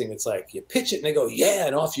amazing. It's like you pitch it and they go, yeah,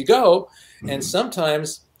 and off you go. And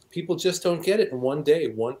sometimes people just don't get it. And one day,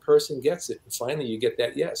 one person gets it. And finally, you get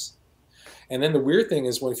that yes. And then the weird thing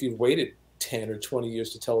is if you've waited 10 or 20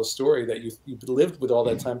 years to tell a story that you've lived with all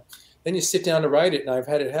that time, then you sit down to write it. And I've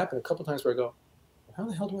had it happen a couple times where I go, how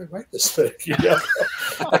the hell do I write this thing? You know?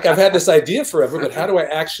 Like I've had this idea forever, but how do I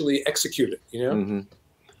actually execute it? You know,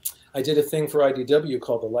 I did a thing for IDW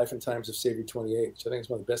called The Life and Times of Savior 28, which I think is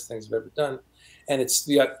one of the best things I've ever done. And it's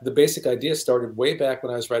the basic idea started way back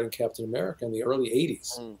when I was writing Captain America in the early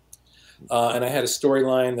 80s. And I had a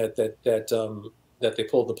storyline that they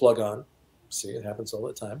pulled the plug on. See, it happens all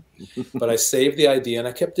the time. But I saved the idea and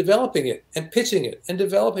I kept developing it and pitching it and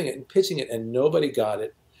developing it and pitching it, and nobody got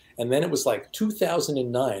it. And then it was like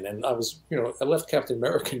 2009, and I was, you know, I left Captain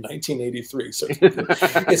America in 1983. So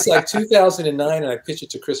it's like 2009, and I pitched it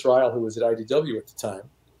to Chris Ryle, who was at IDW at the time.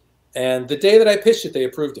 And the day that I pitched it, they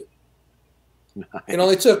approved it. Nice. It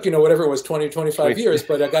only took, you know, whatever it was, 20, 25 years,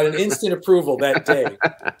 but I got an instant approval that day.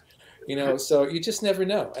 You know, so you just never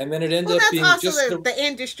know. And then it ends well, up that's being also just the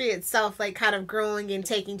industry itself, like kind of growing and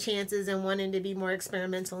taking chances and wanting to be more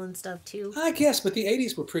experimental and stuff too. I guess, but the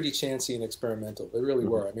 '80s were pretty chancy and experimental. They really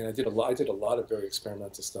were. I mean, I did a lot of very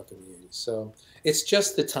experimental stuff in the '80s. So it's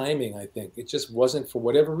just the timing. I think it just wasn't, for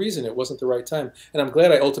whatever reason, it wasn't the right time. And I'm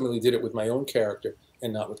glad I ultimately did it with my own character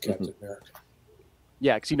and not with Captain America.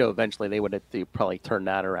 Yeah, because eventually they would have probably turn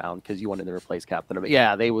that around because you wanted to replace Captain America.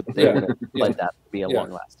 Yeah, they would let that be a long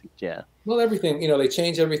lasting. Yeah. Well, everything, they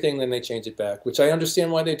change everything, then they change it back, which I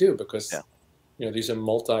understand why they do, because these are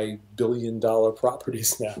multi-billion-dollar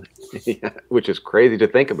properties now. Yeah, which is crazy to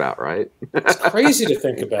think about, right? It's crazy to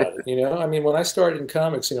think about it. I mean, when I started in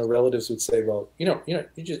comics, relatives would say, "Well, you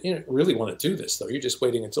don't really want to do this, though. You're just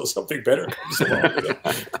waiting until something better comes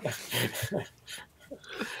along."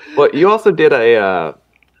 Well, you also did a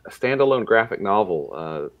standalone graphic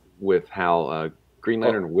novel with how Green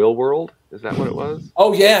Lantern Will World. Is that what it was?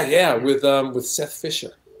 Oh yeah, with Seth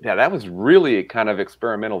Fisher. Yeah, that was really kind of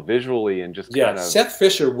experimental visually and just kind of. Seth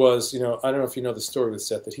Fisher was, I don't know if you know the story with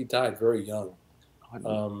Seth, that he died very young.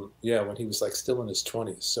 When he was like still in his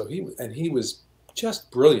 20s. So he was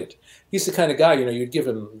just brilliant. He's the kind of guy, you'd give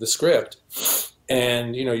him the script.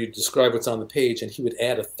 And, you describe what's on the page, and he would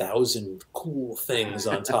add 1,000 cool things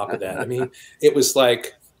on top of that. I mean, it's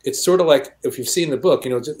sort of like, if you've seen the book,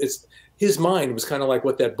 his mind was kind of like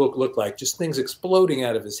what that book looked like, just things exploding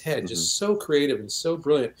out of his head, just so creative and so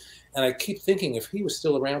brilliant. And I keep thinking, if he was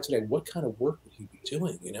still around today, what kind of work would he be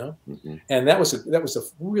doing, And that was a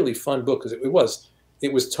really fun book, because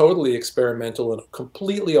it was totally experimental and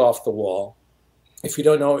completely off the wall. If you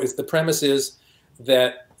don't know, the premise is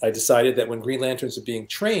that I decided that when Green Lanterns are being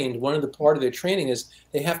trained, one of the part of their training is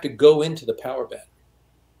they have to go into the power battery,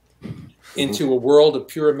 into a world of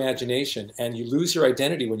pure imagination, and you lose your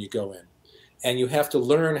identity when you go in, and you have to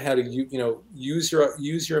learn how to use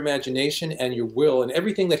your imagination and your will, and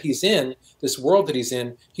everything that he's in, this world that he's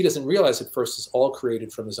in, he doesn't realize at first is all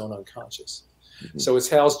created from his own unconscious. So it's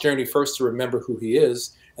Hal's journey first to remember who he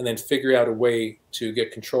is, and then figure out a way to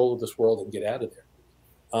get control of this world and get out of there.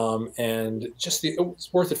 And just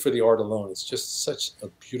it's worth it for the art alone. It's just such a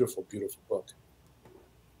beautiful, beautiful book.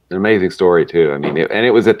 An amazing story too. I mean,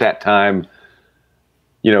 it was at that time,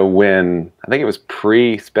 when I think it was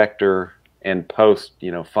pre-Spectre and post,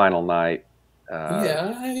 Final Night.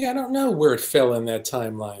 I don't know where it fell in that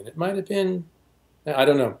timeline. It might have been. I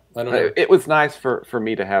don't know. It was nice for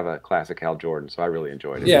me to have a classic Hal Jordan, so I really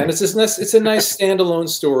enjoyed it. Yeah, and it's a nice standalone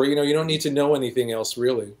story. You don't need to know anything else,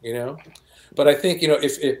 really. But I think,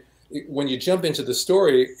 if when you jump into the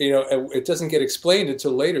story, it doesn't get explained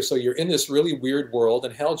until later. So you're in this really weird world,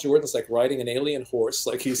 and Hal Jordan's like riding an alien horse,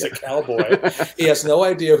 like he's a cowboy. He has no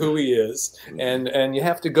idea who he is, and you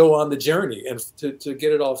have to go on the journey and to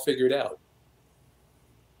get it all figured out.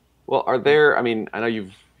 Well, are there? I mean, I know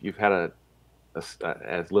you've had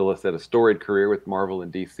as Lilith said, a storied career with Marvel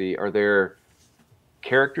and DC. Are there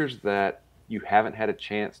characters that you haven't had a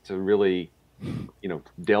chance to really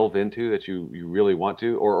delve into that you really want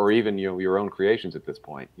to, or even your own creations at this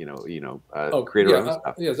point, create your own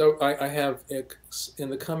stuff? Yeah, so I have, in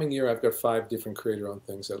the coming year, I've got 5 different creator-owned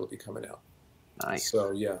things that'll be coming out. Nice.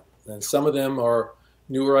 So yeah, and some of them are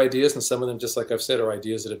newer ideas, and some of them, just like I've said, are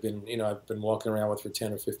ideas that have been, I've been walking around with for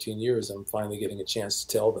 10 or 15 years. I'm finally getting a chance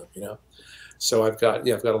to tell them, So I've got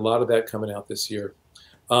a lot of that coming out this year.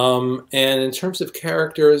 And in terms of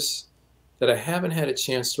characters that I haven't had a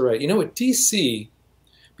chance to write. At DC,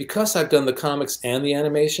 because I've done the comics and the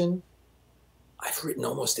animation, I've written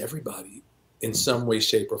almost everybody in some way,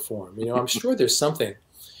 shape, or form. I'm sure there's something.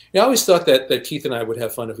 I always thought that Keith and I would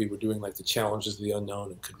have fun if we were doing like the Challenges of the Unknown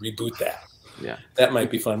and could reboot that. Yeah, that might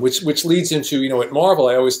be fun. Which leads into, at Marvel,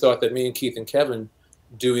 I always thought that me and Keith and Kevin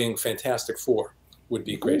doing Fantastic Four would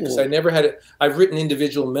be great, because I never had it. I've written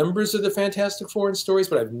individual members of the Fantastic Four in stories,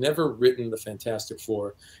 but I've never written the Fantastic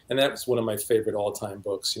Four, and that was one of my favorite all-time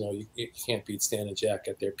books. You can't beat Stan and Jack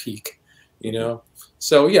at their peak,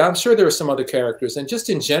 So yeah, I'm sure there are some other characters, and just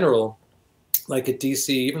in general, like at DC,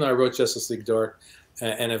 even though I wrote Justice League Dark,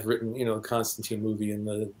 and I've written the Constantine movie and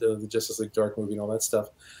the Justice League Dark movie and all that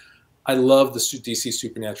stuff, I love the DC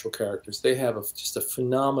supernatural characters. They have just a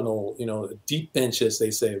phenomenal, deep bench, as they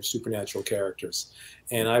say, of supernatural characters,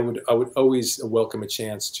 and I would always welcome a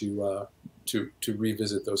chance to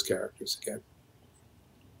revisit those characters again.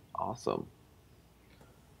 Awesome.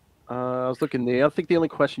 I was looking. I think the only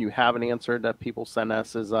question you haven't answered that people sent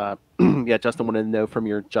us is, yeah, Justin wanted to know from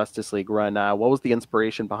your Justice League run, what was the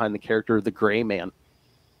inspiration behind the character of the Gray Man?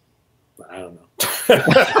 I don't know.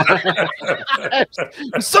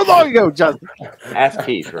 So long ago, Justin. Ask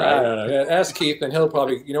Keith, right? I don't know. Ask Keith, and he'll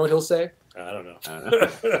probably, you know what he'll say? I don't know.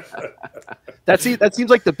 That seems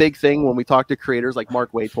like the big thing when we talk to creators. Like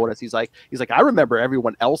Mark Waid told us, he's like, I remember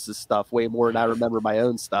everyone else's stuff way more than I remember my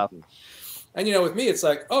own stuff. And you know, with me, it's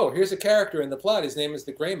like, oh, here's a character in the plot. His name is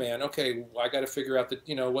the Gray Man. Okay, well, I got to figure out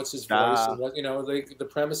what's his voice and what the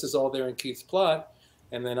premise is all there in Keith's plot,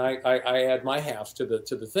 and then I add my half to the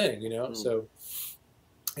thing. So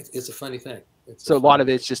it's a funny thing. So a lot of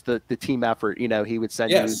it's just the team effort. He would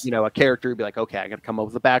send you a character, and be like, okay, I got to come up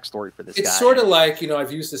with a backstory for this guy. It's sort of like,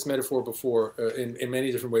 I've used this metaphor before in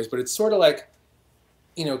many different ways, but it's sort of like,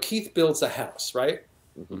 Keith builds a house, right?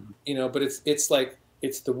 Mm-hmm. But it's like,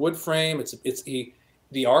 it's the wood frame.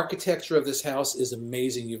 The architecture of this house is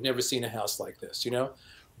amazing. You've never seen a house like this,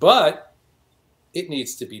 but it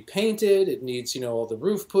needs to be painted. It needs, all the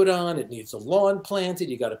roof put on. It needs a lawn planted.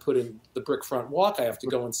 You got to put in the brick front walk. I have to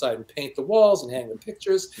go inside and paint the walls and hang the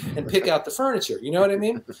pictures and pick out the furniture. You know what I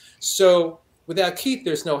mean? So without Keith,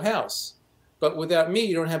 there's no house. But without me,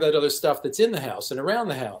 you don't have that other stuff that's in the house and around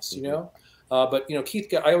the house, But,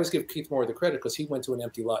 Keith, I always give Keith more of the credit because he went to an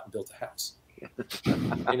empty lot and built a house.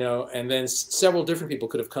 And then several different people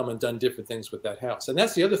could have come and done different things with that house. And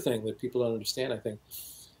that's the other thing that people don't understand, I think.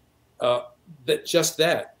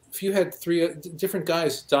 That if you had three different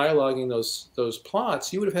guys dialoguing those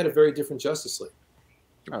plots, you would have had a very different Justice League.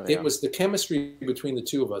 Oh, yeah. It was the chemistry between the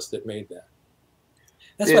two of us that made that.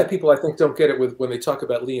 That's why people, I think, don't get it when they talk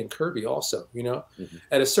about Lee and Kirby also,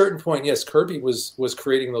 At a certain point, yes, Kirby was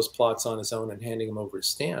creating those plots on his own and handing them over to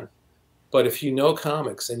Stan. But if you know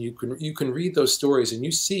comics and you can read those stories and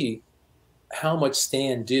you see how much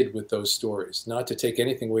Stan did with those stories, not to take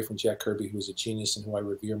anything away from Jack Kirby, who's a genius and who I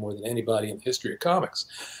revere more than anybody in the history of comics.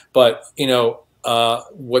 But,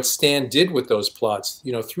 what Stan did with those plots,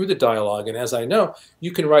 through the dialogue. And as I know,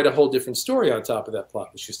 you can write a whole different story on top of that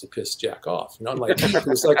plot, which used to piss Jack off. Unlike Keith, who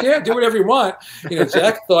was like, yeah, do whatever you want.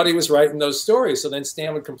 Jack thought he was writing those stories. So then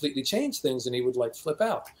Stan would completely change things and he would flip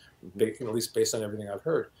out, at least based on everything I've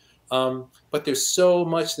heard. But there's so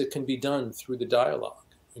much that can be done through the dialogue.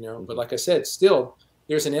 But like I said, still,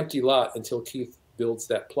 there's an empty lot until Keith builds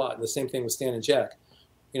that plot. And the same thing with Stan and Jack.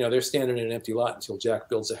 They're standing in an empty lot until Jack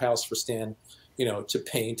builds a house for Stan, to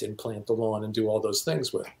paint and plant the lawn and do all those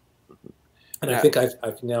things with. And I think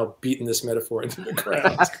I've now beaten this metaphor into the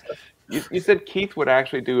ground. You said Keith would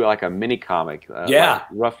actually do like a mini comic. Yeah.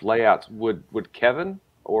 Rough layouts. Would Kevin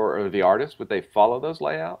or the artist, would they follow those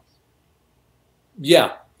layouts?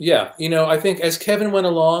 Yeah. Yeah, I think as Kevin went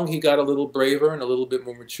along, he got a little braver and a little bit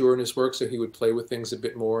more mature in his work, so he would play with things a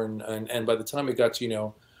bit more. And by the time he got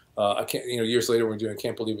to, I can't, years later when we're doing, I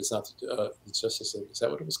Can't Believe It's Not the Justice League. Is that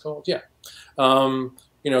what it was called? Yeah.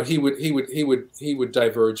 He would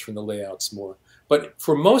diverge from the layouts more. But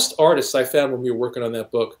for most artists, I found when we were working on that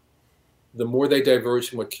book, the more they diverged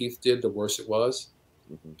from what Keith did, the worse it was.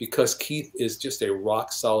 Because Keith is just a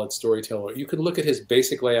rock solid storyteller. You can look at his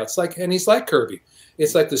basic layouts, and he's like Kirby.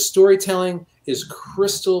 It's like the storytelling is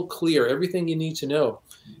crystal clear, everything you need to know.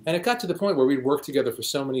 And it got to the point where we'd worked together for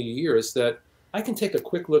so many years that I can take a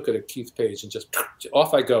quick look at a Keith page and just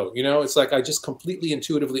off I go. It's like I just completely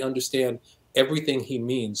intuitively understand everything he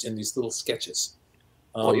means in these little sketches.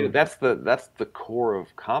 Well, that's the core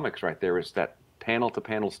of comics right there, is that panel to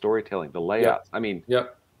panel storytelling, the layouts. Yep. I mean,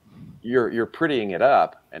 yep. You're prettying it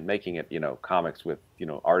up and making it, comics with,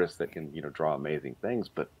 artists that can, draw amazing things,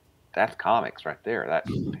 but that's comics right there, that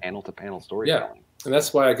panel to panel storytelling. Yeah. And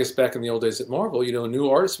that's why I guess back in the old days at Marvel, a new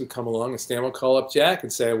artist would come along and Stan would call up Jack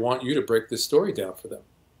and say, I want you to break this story down for them.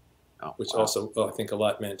 Oh, which also, I think a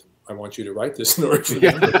lot meant, I want you to write this story for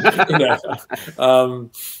them.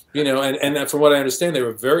 And from what I understand, they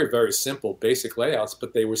were very, very simple, basic layouts,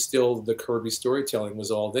 but they were still, the Kirby storytelling was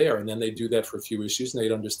all there. And then they'd do that for a few issues and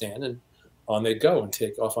they'd understand, and on they'd go and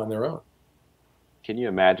take off on their own. Can you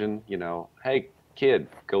imagine, hey, kid,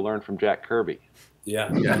 go learn from Jack Kirby? Yeah,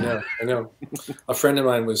 I know. A friend of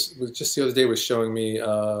mine was just the other day was showing me,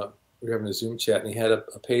 we were having a Zoom chat, and he had a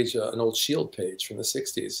page, an old Shield page from the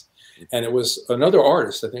 60s. And it was another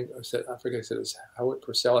artist, I said it was Howard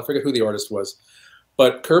Purcell. I forget who the artist was.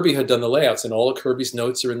 But Kirby had done the layouts, and all of Kirby's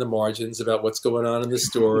notes are in the margins about what's going on in the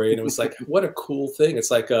story. And it was like, what a cool thing. It's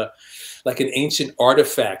like an ancient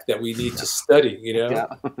artifact that we need to study, Yeah.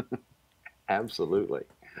 Absolutely.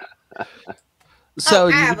 So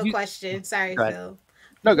I have a question. Sorry, Phil.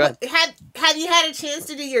 No, go ahead. Have you had a chance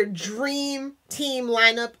to do your dream team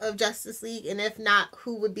lineup of Justice League? And if not,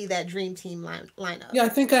 who would be that dream team lineup? Yeah, I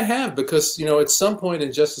think I have, because, at some point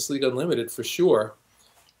in Justice League Unlimited, for sure,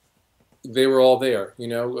 they were all there,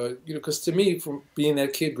 because to me, from being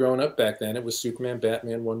that kid growing up back then, it was Superman,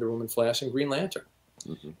 Batman, Wonder Woman, Flash, and Green Lantern.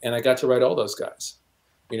 And I got to write all those guys,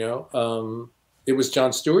 it was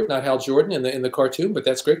Jon Stewart, not Hal Jordan in the cartoon, but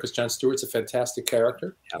that's great because Jon Stewart's a fantastic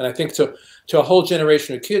character. Yep. And I think to a whole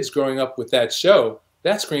generation of kids growing up with that show,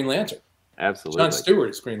 that's Green Lantern. Absolutely. Jon Stewart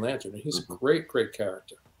is Green Lantern, and he's a great, great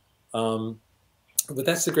character. But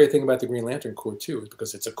that's the great thing about the Green Lantern Corps too, is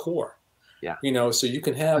because it's a corps. Yeah. You know, so you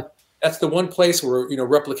can have, that's the one place where, you know,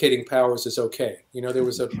 replicating powers is okay. You know,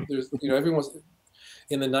 there's you know, everyone's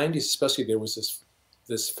in the 90s, especially, there was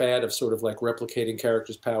this fad of sort of like replicating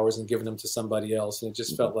characters' powers and giving them to somebody else, and it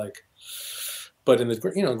just felt like. But in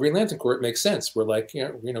the, you know, Green Lantern Corps, it makes sense. We're like,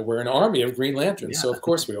 you know, we're an army of Green Lanterns, so of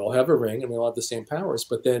course we all have a ring and we all have the same powers.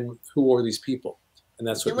 But then, who are these people? And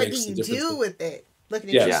that's what makes the difference. What do you do with it?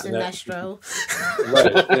 Looking at Sinestro.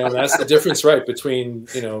 Right. You know, that's the difference, right, between,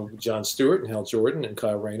 you know, Jon Stewart and Hal Jordan and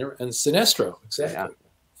Kyle Rayner and Sinestro. Exactly.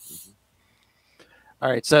 Yeah. All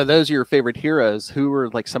right. So those are your favorite heroes. Who were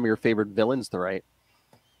like some of your favorite villains to write?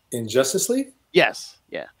 In Justice League? Yes.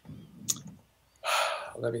 Yeah.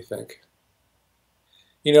 Let me think.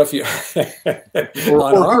 You know, if you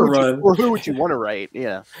on our run, or who would you want to write?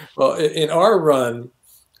 Yeah. Well, in our run,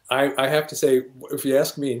 I have to say, if you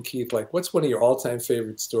ask me and Keith, like, what's one of your all-time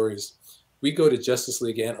favorite stories? We go to Justice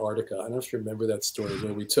League Antarctica. I don't know if you remember that story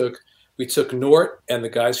where we took Nort and the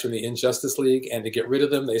guys from the Injustice League, and to get rid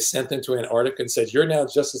of them, they sent them to Antarctica and said, "You're now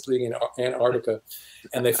Justice League in Antarctica,"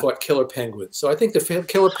 and they fought Killer Penguins. So I think the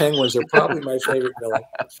Killer Penguins are probably my favorite villain.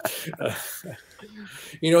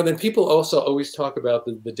 You know, then people also always talk about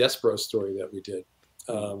the Despero story that we did.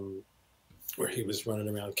 Where he was running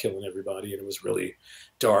around killing everybody, and it was really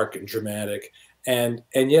dark and dramatic. And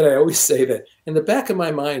yet I always say that in the back of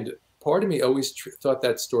my mind, part of me always thought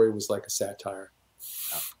that story was like a satire.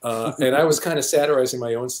 And I was kind of satirizing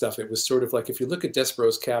my own stuff. It was sort of like, if you look at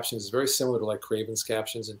Despero's captions, it's very similar to like Craven's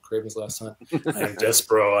captions in Craven's Last Hunt. I am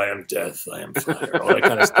Despero, I am death, I am fire, all that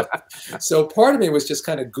kind of stuff. So part of me was just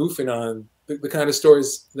kind of goofing on the kind of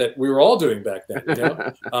stories that we were all doing back then, you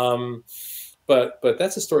know? But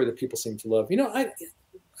that's a story that people seem to love. You know, I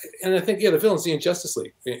think, the villains in Justice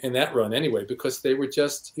League in that run anyway, because they were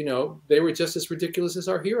just, you know, they were just as ridiculous as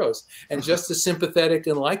our heroes and just as sympathetic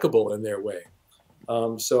and likable in their way.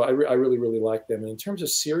 So I really, really like them. And in terms of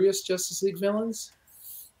serious Justice League villains,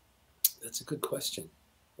 that's a good question.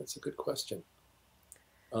 That's a good question.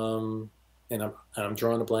 And I'm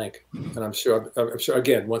drawing a blank, and I'm sure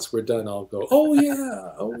again, once we're done, I'll go, oh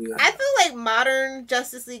yeah. I feel like modern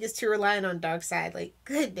Justice League is too reliant on Darkseid. Like,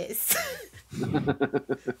 goodness,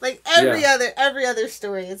 like every other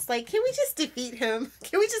story, it's like, can we just defeat him?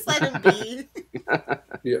 Can we just let him be?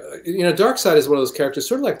 Yeah, you know, Darkseid is one of those characters,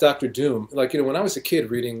 sort of like Dr. Doom. Like, you know, when I was a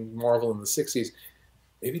kid reading Marvel in the '60s.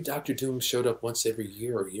 Maybe Dr. Doom showed up once every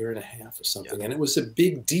year or year and a half or something. And it was a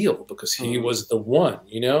big deal because he was the one,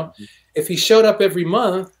 you know? If he showed up every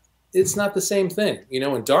month, it's not the same thing, you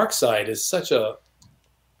know? And Darkseid is such a,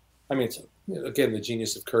 I mean, it's, again, the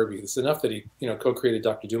genius of Kirby. It's enough that he, you know, co-created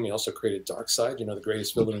Dr. Doom. He also created Darkseid, you know, the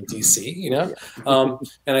greatest villain in DC, you know?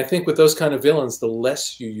 And I think with those kind of villains, the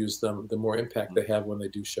less you use them, the more impact they have when they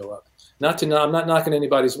do show up. I'm not knocking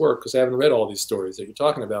anybody's work because I haven't read all these stories that you're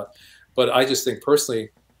talking about. But I just think personally,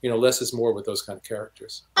 you know, less is more with those kind of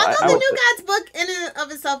characters. I thought the New Gods book in and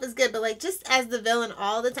of itself is good, but like just as the villain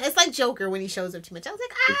all the time, it's like Joker when he shows up too much. I was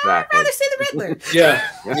like, I'd rather see the Riddler.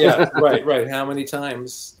 Yeah, right. How many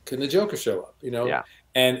times can the Joker show up? You know,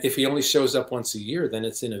 and if he only shows up once a year, then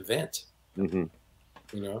it's an event.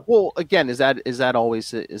 You know. Well, again, is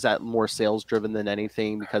that more sales driven than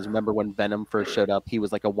anything? Because remember when Venom first showed up, he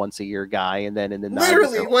was like a once a year guy, and then in the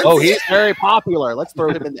 90s, he's very popular. Let's throw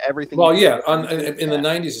him into everything. Well, yeah, in the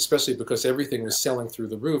 90s, especially because everything was selling through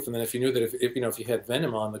the roof, and then if you knew that if you had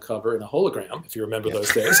Venom on the cover in a hologram, if you remember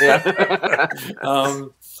those days,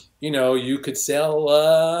 you know, you could sell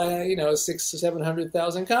 600,000 to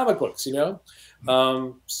 700,000 comic books. You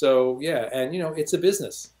know, so yeah, and you know, it's a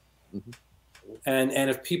business. And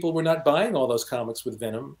if people were not buying all those comics with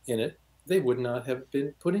Venom in it, they would not have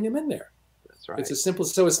been putting him in there. That's right. It's as simple.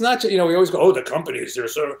 So it's not, you know, we always go, oh, the companies, they're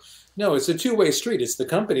so. No, it's a two-way street. It's the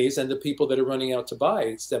companies and the people that are running out to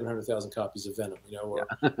buy 700,000 copies of Venom, you know,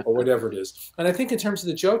 or whatever it is. And I think in terms of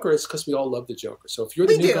the Joker, it's because we all love the Joker. So if you're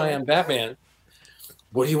the new guy on Batman,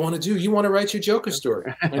 what do you want to do? You want to write your Joker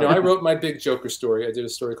story. You know, I wrote my big Joker story. I did a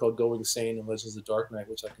story called Going Sane in Legends of the Dark Knight,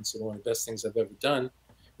 which I consider one of the best things I've ever done.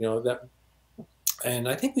 You know, that. And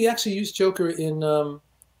I think we actually used Joker in our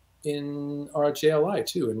JLI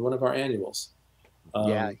too, in one of our annuals. I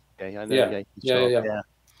know. Yeah.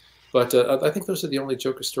 But I think those are the only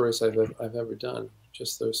Joker stories I've ever done.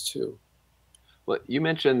 Just those two. Well, you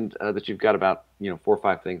mentioned that you've got about 4 or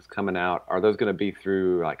 5 things coming out. Are those going to be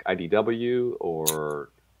through like IDW or?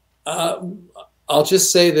 I'll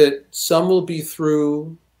just say that some will be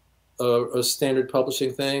through a standard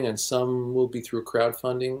publishing thing, and some will be through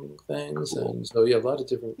crowdfunding things. Cool. And so, yeah, a lot of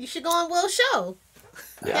different. You should go on Will's show.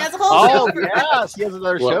 Yeah. He has a whole show. Yes, he has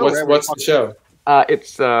another show. What's the show?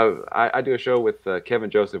 I do a show with Kevin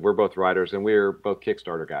Joseph. We're both writers, and we're both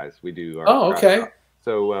Kickstarter guys. We do our okay.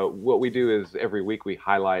 So what we do is every week we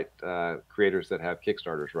highlight creators that have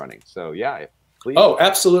Kickstarters running. So yeah, please. Oh,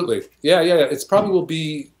 absolutely. Yeah. It's probably will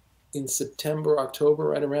be in September, October,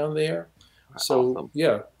 right around there. So awesome.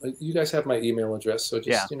 Yeah, you guys have my email address. So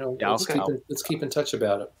just let's keep in touch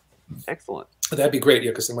about it. Excellent. That'd be great,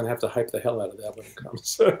 yeah, because I'm going to have to hype the hell out of that when it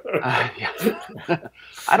comes.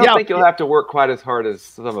 I don't think you'll have to work quite as hard as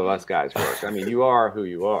some of us guys work. I mean, you are who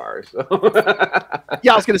you are. So.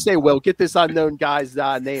 Yeah, I was going to say, Will, get this unknown guy's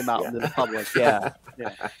name out into the public. Yeah.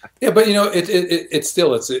 But it's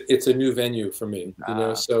still it's a new venue for me, you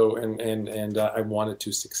know. So and I wanted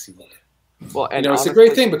to succeed. Well, and it's a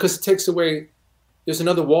great thing because it takes away. There's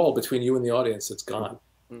another wall between you and the audience that's gone.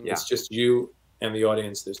 Yeah. It's just you and the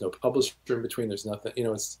audience. There's no publisher in between. There's nothing. You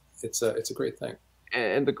know, it's a great thing.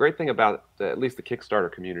 And the great thing about at least the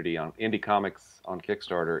Kickstarter community on indie comics on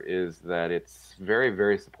Kickstarter is that it's very,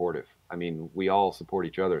 very supportive. I mean, we all support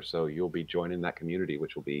each other, so you'll be joining that community,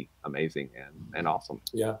 which will be amazing and awesome.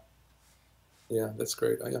 Yeah, that's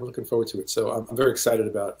great. I'm looking forward to it. So I'm very excited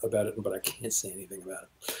about it, but I can't say anything about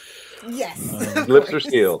it. Yes, lips are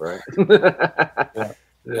sealed, right?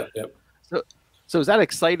 Yeah. So is that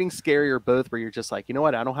exciting, scary, or both? Where you're just like, you know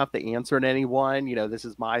what, I don't have to answer to anyone. You know, this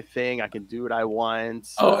is my thing. I can do what I want.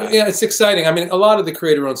 Oh yeah, it's exciting. I mean, a lot of the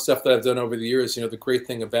creator-owned stuff that I've done over the years, you know, the great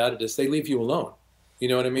thing about it is they leave you alone. You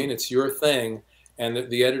know what I mean? It's your thing, and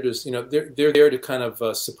the editors, you know, they're there to kind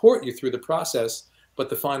of support you through the process. But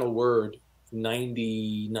the final word,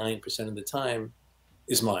 99% of the time,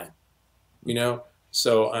 is mine. You know.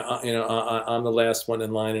 So I'm the last one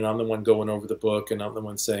in line, and I'm the one going over the book, and I'm the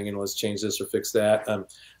one saying, you know, let's change this or fix that.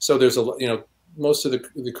 So there's most of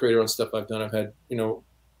the creator-owned stuff I've done, I've had, you know,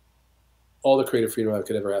 all the creative freedom I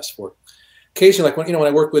could ever ask for. Occasionally, like when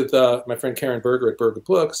I work with my friend Karen Berger at Berger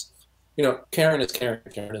Books, you know, Karen is Karen,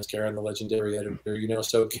 the legendary editor. You know,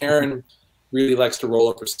 so Karen really likes to roll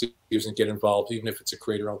up her sleeves and get involved, even if it's a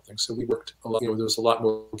creator-owned thing. So we worked a lot. You know, there was a lot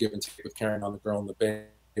more give and take with Karen on The Girl in the Bay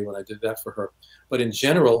when I did that for her. But in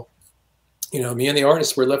general, you know, me and the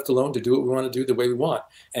artists, we're left alone to do what we want to do the way we want.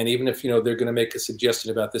 And even if, you know, they're going to make a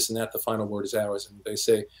suggestion about this and that, the final word is ours. And they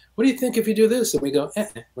say, what do you think if you do this? And we go,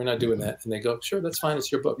 we're not doing that. And they go, sure, that's fine. It's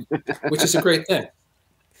your book, which is a great thing.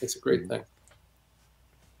 It's a great thing.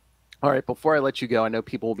 All right, before I let you go, I know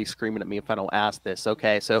people will be screaming at me if I don't ask this.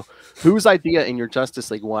 Okay, so whose idea in your Justice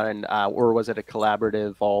League one, or was it a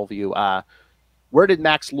collaborative, all of you, where did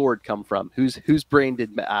Max Lord come from? Whose brain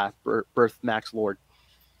did birth Max Lord?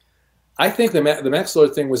 I think the Max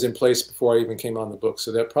Lord thing was in place before I even came on the book,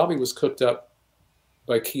 so that probably was cooked up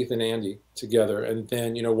by Keith and Andy together. And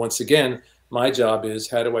then, you know, once again, my job is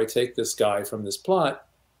how do I take this guy from this plot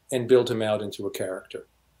and build him out into a character?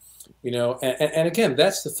 You know, and again,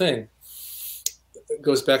 that's the thing. It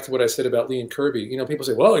goes back to what I said about Lee and Kirby. You know, people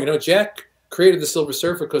say, well, you know, Jack created the Silver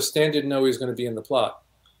Surfer because Stan didn't know he was going to be in the plot.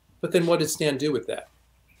 But then what did Stan do with that?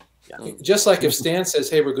 Yeah. Just like if Stan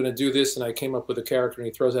says, hey, we're going to do this, and I came up with a character, and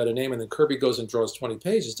he throws out a name, and then Kirby goes and draws 20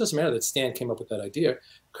 pages. It doesn't matter that Stan came up with that idea.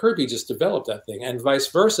 Kirby just developed that thing. And vice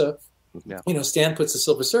versa. Yeah. You know, Stan puts the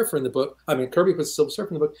Silver Surfer in the book. I mean, Kirby puts the Silver Surfer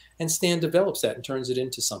in the book, and Stan develops that and turns it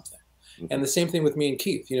into something. Mm-hmm. And the same thing with me and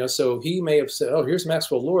Keith. You know, so he may have said, oh, here's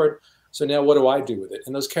Maxwell Lord. So now what do I do with it?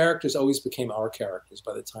 And those characters always became our characters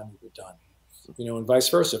by the time we were done. You know, and vice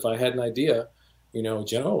versa. If I had an idea, you know,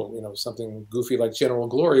 something goofy like General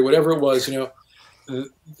Glory, whatever it was, you know,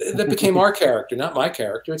 that became our character, not my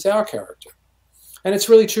character. It's our character. And it's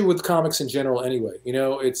really true with comics in general anyway. You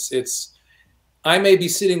know, I may be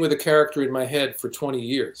sitting with a character in my head for 20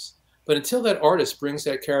 years, but until that artist brings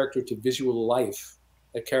that character to visual life,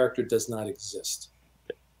 that character does not exist.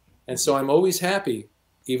 And so I'm always happy,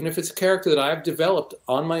 even if it's a character that I've developed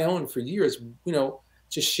on my own for years, you know,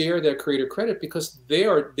 to share their creator credit, because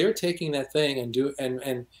they're taking that thing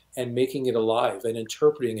and making it alive and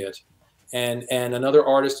interpreting it, and another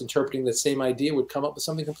artist interpreting that same idea would come up with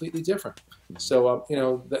something completely different. So you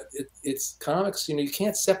know, it's comics. You know, you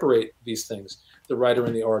can't separate these things, the writer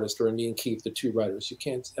and the artist, or me and Keith, the two writers. You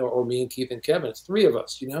can't, or me and Keith and Kevin. It's three of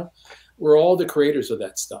us. You know, we're all the creators of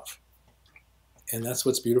that stuff, and that's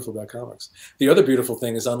what's beautiful about comics. The other beautiful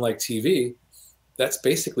thing is, unlike TV, that's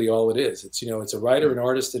basically all it is. It's, you know, it's a writer, an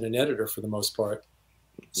artist, and an editor for the most part.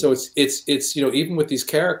 So it's you know, even with these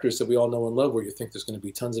characters that we all know and love, where you think there's going to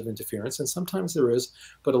be tons of interference, and sometimes there is,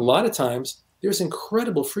 but a lot of times there's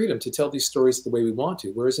incredible freedom to tell these stories the way we want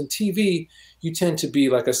to. Whereas in TV, you tend to be,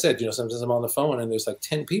 like I said, sometimes I'm on the phone and there's like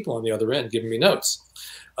 10 people on the other end giving me notes.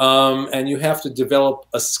 And you have to develop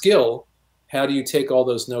a skill. How do you take all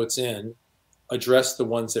those notes in, address the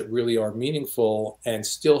ones that really are meaningful, and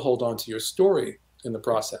still hold on to your story in the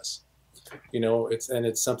process?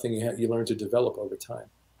 It's something you learn to develop over time.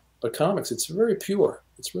 But comics, it's very pure.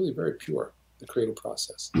 It's really very pure, the creative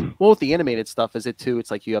process. Well, with the animated stuff, is it too?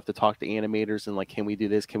 It's like you have to talk to animators and like, can we do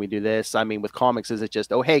this? Can we do this? I mean, with comics, is it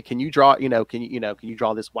just, oh, hey, can you draw? Can you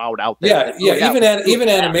draw this wild out there? Yeah. Even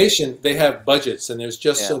animation, they have budgets, and there's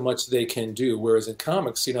just so much they can do. Whereas in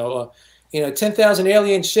comics, 10,000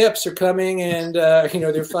 alien ships are coming, and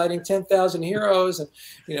they're fighting 10,000 heroes, and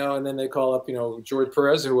then they call up George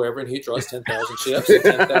Perez or whoever, and he draws 10,000 ships and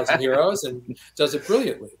 10,000 heroes and does it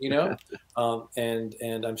brilliantly.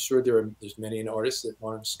 And I'm sure there's many an artist that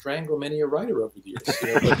want to strangle many a writer over the years.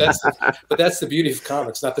 But that's the beauty of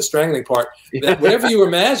comics, not the strangling part. That whatever you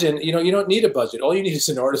imagine, you don't need a budget. All you need is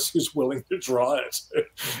an artist who's willing to draw it.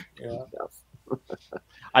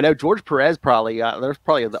 I know George Perez probably, there's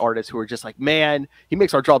probably the artists who are just like, man, he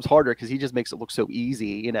makes our jobs harder because he just makes it look so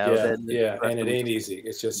easy, and it ain't easy.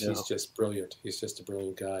 It's just, he's just brilliant. He's just a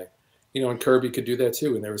brilliant guy. And Kirby could do that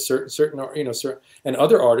too. And there were certain, and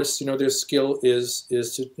other artists, their skill is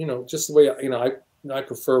to, just the way, I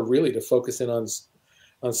prefer really to focus in on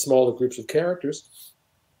smaller groups of characters.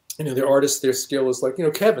 Their artists, their skill is like,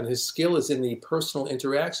 Kevin, his skill is in the personal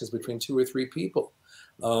interactions between 2 or 3 people.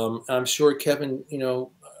 I'm sure Kevin,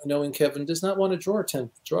 knowing Kevin, does not want to draw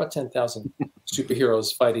 10,000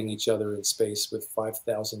 superheroes fighting each other in space with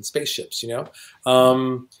 5,000 spaceships.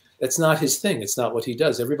 That's not his thing. It's not what he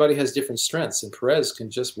does. Everybody has different strengths, and Perez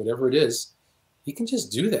can just, whatever it is, he can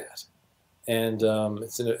just do that, and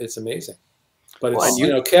it's amazing. But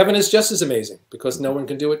Kevin is just as amazing because no one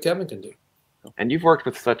can do what Kevin can do. And you've worked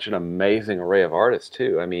with such an amazing array of artists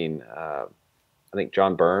too. I mean, I think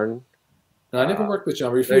John Byrne. No, I never worked with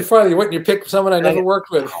John. You finally went and you picked someone I never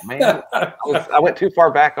worked with. Oh man, I went too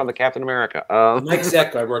far back on the Captain America. Mike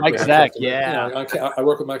Zeck, I worked with. Mike Zeck, yeah. I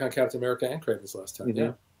worked with Mike on Captain America and Kraven's last time.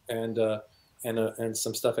 Mm-hmm. And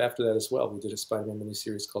some stuff after that as well. We did a Spider-Man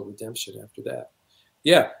miniseries called Redemption after that.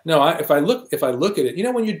 Yeah, no. If I look at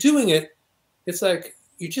it, when you're doing it, it's like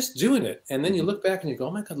you're just doing it, and then you look back and you go,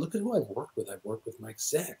 oh my God, look at who I've worked with. I've worked with Mike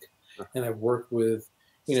Zeck, and I've worked with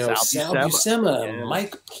Sal Buscema,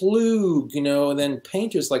 Mike Plug, and then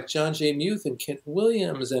painters like John J. Muth and Kent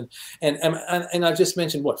Williams, and I've just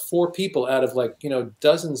mentioned 4 people out of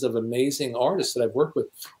dozens of amazing artists that I've worked with.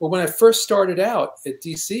 Well, when I first started out at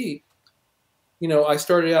DC, I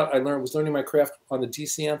was learning my craft on the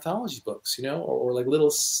DC anthology books, or like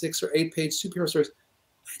little 6 or 8 page superhero stories.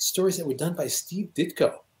 I had stories that were done by Steve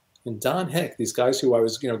Ditko and Don Heck, these guys who I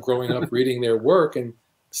was growing up reading their work, and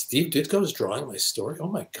Steve Ditko's drawing my story. Oh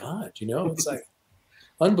my God, it's like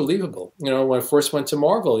unbelievable. When I first went to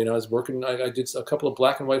Marvel, I was working, I did a couple of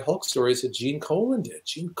black and white Hulk stories that Gene Colan did.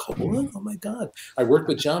 Gene Colan? Oh my God. I worked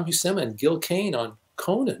with John Buscema and Gil Kane on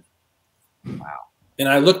Conan. Wow. And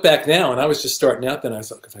I look back now, and I was just starting out then. I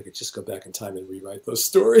thought, if I could just go back in time and rewrite those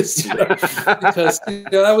stories, because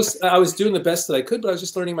I was doing the best that I could, but I was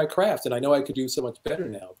just learning my craft, and I know I could do so much better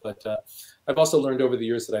now. But I've also learned over the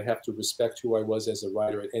years that I have to respect who I was as a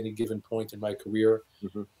writer at any given point in my career,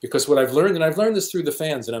 because what I've learned, and I've learned this through the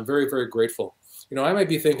fans, and I'm very, very grateful. I might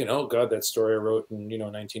be thinking, oh God, that story I wrote in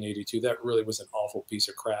 1982, that really was an awful piece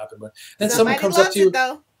of crap. And then someone comes up to you.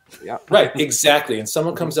 Yeah, right, exactly. And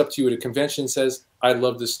someone comes up to you at a convention and says, I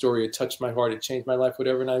love this story. It touched my heart. It changed my life,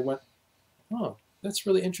 whatever. And I went, oh, that's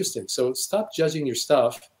really interesting. So stop judging your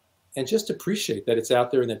stuff and just appreciate that it's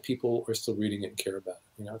out there and that people are still reading it and care about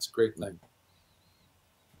it. It's a great thing.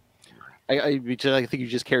 I think you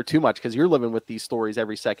just care too much because you're living with these stories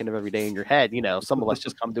every second of every day in your head. Some of us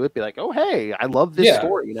just come to it, be like, oh, hey, I love this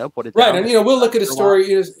story, put it down. Right. And, we'll look at a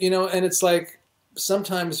story, and it's like,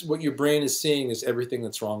 sometimes what your brain is seeing is everything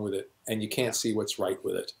that's wrong with it, and you can't see what's right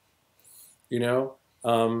with it,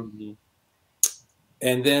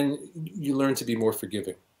 and then you learn to be more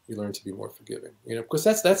forgiving. Because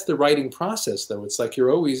that's the writing process, though. It's like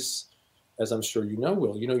you're always, as I'm sure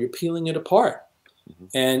Will, you're peeling it apart.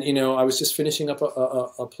 And, I was just finishing up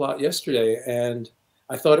a plot yesterday, and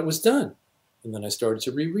I thought it was done. And then I started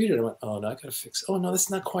to reread it. I went, oh, no, I got to fix it. Oh, no,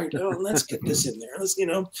 that's not quite. Oh, let's get this in there. Let's,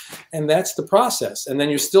 and that's the process. And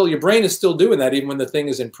then your brain is still doing that even when the thing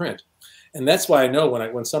is in print. And that's why I know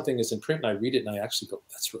when something is in print and I read it and I actually go,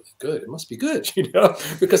 that's really good. It must be good,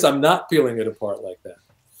 because I'm not peeling it apart like that.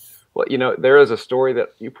 Well, there is a story that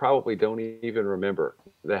you probably don't even remember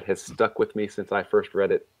that has stuck with me since I first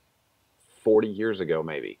read it 40 years ago,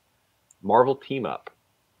 maybe. Marvel team up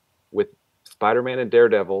with Spider-Man and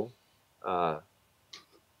Daredevil.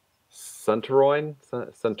 Centurion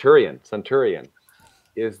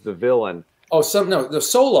is the villain. Oh, the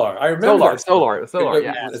Solar. I remember Solar.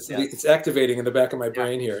 Yes, it's activating in the back of my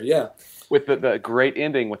brain here. Yeah. With the great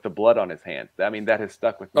ending with the blood on his hands. I mean, that has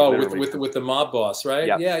stuck with me. Oh, with the mob boss, right?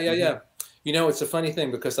 Yep. Yeah. You know, it's a funny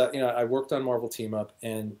thing because I worked on Marvel Team Up,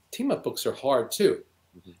 and Team Up books are hard too.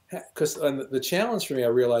 Because the challenge for me, I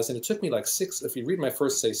realized, and it took me like if you read my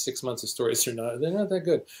first, say, 6 months of stories, they're not that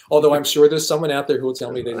good. Although I'm sure there's someone out there who will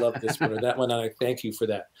tell me they love this one or that one, and I thank you for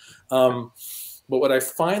that. But what I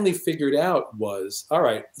finally figured out was, all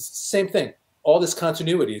right, it's the same thing. All this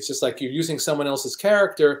continuity. It's just like you're using someone else's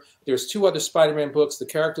character. There's 2 other Spider-Man books. The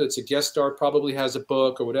character that's a guest star probably has a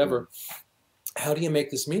book or whatever. How do you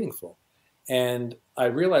make this meaningful? And I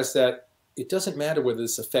realized that it doesn't matter whether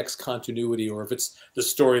this affects continuity or if it's the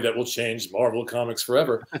story that will change Marvel Comics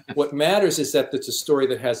forever. What matters is that it's a story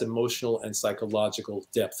that has emotional and psychological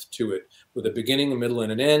depth to it, with a beginning, a middle,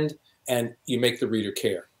 and an end, and you make the reader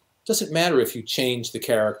care. It doesn't matter if you change the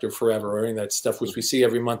character forever or any of that stuff, which we see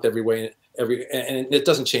every month, and it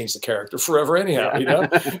doesn't change the character forever anyhow, you know?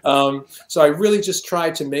 So I really just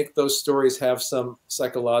tried to make those stories have some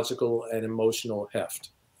psychological and emotional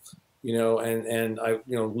heft. You know, and I,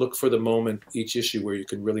 look for the moment each issue where you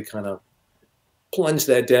can really kind of plunge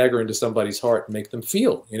that dagger into somebody's heart and make them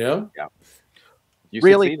feel, Yeah.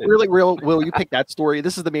 Really, Will, you pick that story?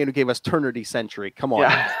 This is the man who gave us Ternity Century. Come on.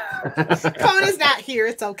 Yeah. Cona's not here.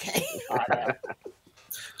 It's okay.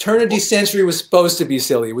 Ternity Century was supposed to be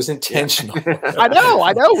silly. It was intentional. I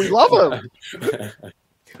know. We love him.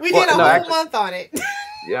 We did a whole month on it.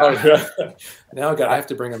 Yeah. Now I have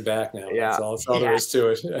to bring him back now. Yeah. That's all there is to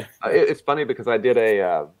it. It's funny because I did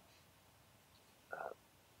a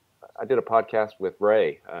podcast with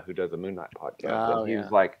Ray, who does a Moon Knight podcast. And he was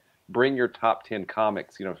like, bring your top 10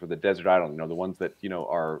 comics, for the Desert Island, the ones that,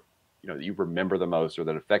 are, that you remember the most or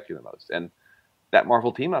that affect you the most. And that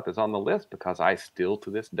Marvel Team Up is on the list because I still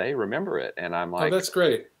to this day remember it. And I'm like, oh, that's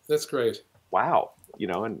great. That's great. Wow.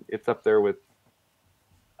 And it's up there with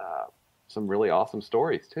some really awesome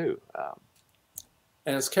stories too.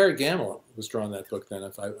 And it's Kerry Gamble who's drawn that book then. I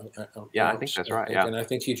think that's right. And I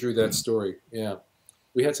think he drew that story. Yeah.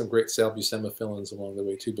 We had some great Sal Buscema fill-ins along the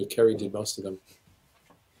way too, but Kerry did most of them.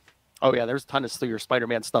 Oh yeah, there's a ton of your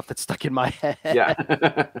Spider-Man stuff that's stuck in my head. Yeah.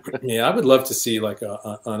 Yeah, I would love to see like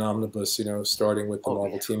an omnibus, starting with the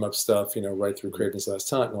Marvel Team Up stuff, right through Craven's Last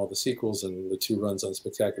Hunt and all the sequels and the 2 runs on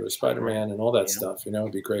Spectacular Spider-Man and all that stuff,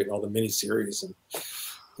 it'd be great, and all the miniseries, and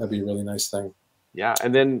that'd be a really nice thing. Yeah,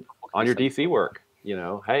 and then on your DC work,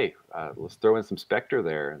 hey, let's throw in some Spectre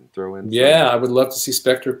there and throw in. Yeah, I would love to see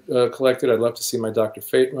Spectre collected. I'd love to see my Dr.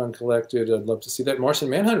 Fate run collected. I'd love to see that Martian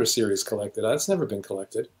Manhunter series collected. That's never been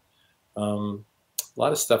collected. A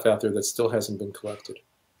lot of stuff out there that still hasn't been collected.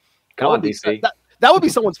 Come on, DC. That would be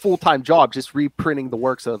someone's full-time job, just reprinting the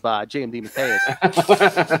works of J.M.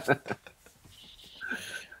 DeMatteis.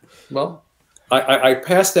 Well, I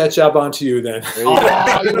passed that job on to you then.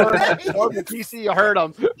 DC, you heard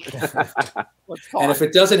him. And if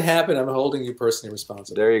it doesn't happen, I'm holding you personally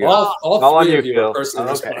responsible. There you go. All 3 of you are personally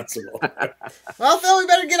responsible. Well, Phil, we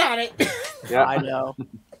better get on it. Yeah, I know.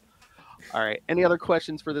 All right. Any other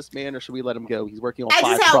questions for this man, or should we let him go? He's working on 5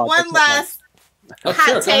 projects. I just have one last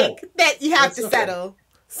hot take that you have to settle.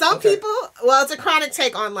 Some people, it's a chronic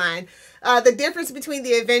take online. The difference between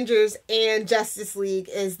the Avengers and Justice League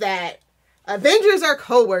is that Avengers are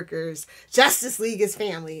co-workers. Justice League is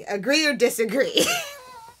family. Agree or disagree?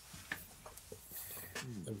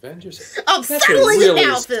 Avengers. I'm settling it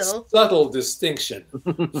now, Phil. Subtle distinction.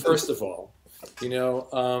 First of all,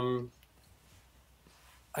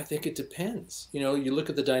 I think it depends. You look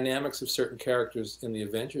at the dynamics of certain characters in the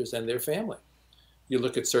Avengers and their family. You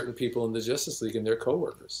look at certain people in the Justice League and their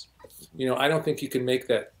co-workers. I don't think you can make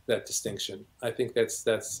that distinction. I think that's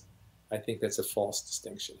a false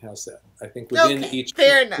distinction. How's that? I think within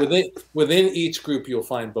each group you'll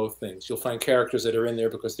find both things. You'll find characters that are in there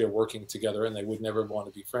because they're working together and they would never want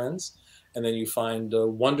to be friends. And then you find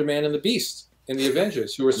Wonder Man and the Beast in the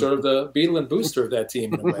Avengers, who are sort of the Beetle and Booster of that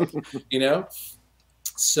team in a way,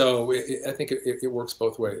 So I think it works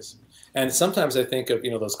both ways. And sometimes I think of,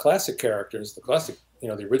 those classic characters,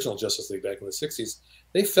 the original Justice League back in the 60s,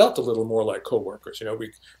 they felt a little more like co-workers.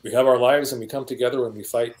 We have our lives and we come together and we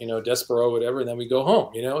fight, Despero, whatever, and then we go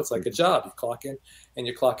home. It's like a job. You clock in and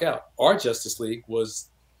you clock out. Our Justice League was,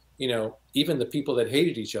 even the people that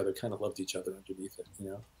hated each other kind of loved each other underneath it,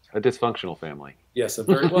 A dysfunctional family. Yes, a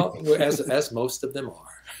very well, as most of them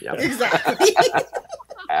are. Yeah, exactly.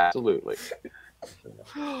 Absolutely.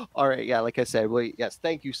 All right, yeah, like I said, well, yes,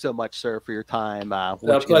 thank you so much, sir, for your time.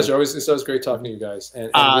 Pleasure. It's always great talking to you guys, and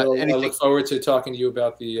I look forward to talking to you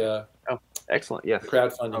about the excellent, yes,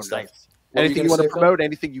 crowdfunding stuff. Nice. Anything you want to promote?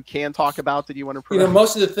 Anything you can talk about that you want to promote?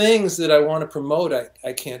 Most of the things that I want to promote,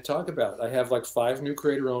 I can't talk about. I have like 5 new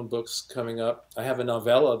creator-owned books coming up. I have a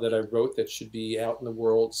novella that I wrote that should be out in the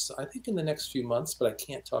world, I think, in the next few months, but I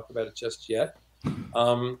can't talk about it just yet.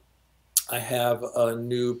 I have a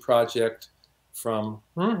new project from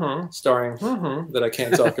starring that I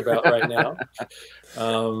can't talk about right now.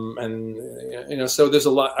 And so there's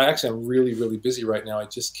a lot. I'm really, really busy right now. I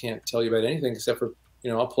just can't tell you about anything except for,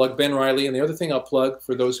 I'll plug Ben Riley. And the other thing I'll plug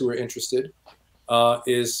for those who are interested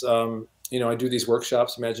is, I do these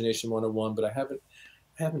workshops, Imagination 101, but I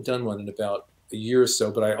haven't done one in about a year or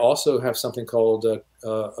so. But I also have something called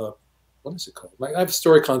what is it called? I have a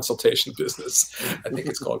story consultation business. I think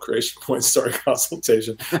it's called Creation Point Story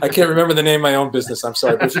Consultation. I can't remember the name of my own business. I'm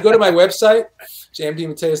sorry. But if you go to my website,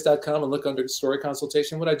 jmdmatteis.com, and look under story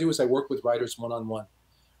consultation, what I do is I work with writers one-on-one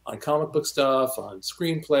on comic book stuff, on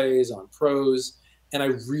screenplays, on prose, and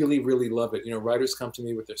I really, really love it. Writers come to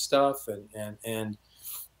me with their stuff, and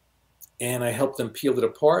I help them peel it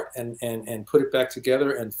apart and put it back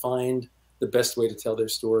together and find the best way to tell their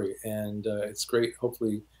story. And it's great.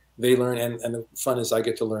 Hopefully they learn, and the fun is I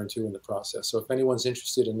get to learn too in the process. So if anyone's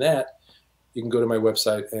interested in that, you can go to my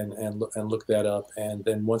website and look that up. And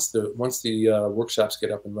then once the workshops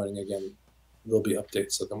get up and running again, there'll be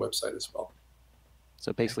updates on the website as well.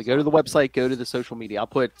 So basically, go to the website, go to the social media. I'll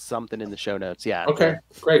put something in the show notes. Yeah. Okay.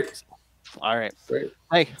 Great. All right. Great.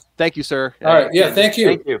 Hey, thank you, sir. All right. Yeah. Thank you.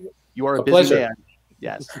 Thank you. You are a busy pleasure. man.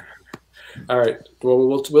 Yes. All right.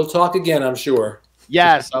 Well, we'll talk again, I'm sure.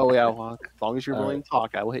 Yes. Oh, yeah. Well, as long as you're willing to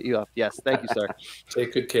talk, I will hit you up. Yes. Thank you, sir.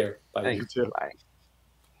 Take good care. Bye. Thank you too. Bye.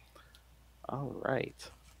 All right.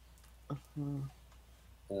 All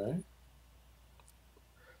right.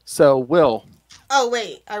 So, Will. Oh,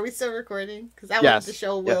 wait. Are we still recording? Because I wanted to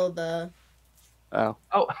show Will the... Oh.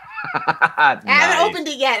 I haven't opened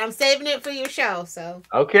it yet. I'm saving it for your show, so...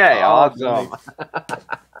 Okay. Awesome.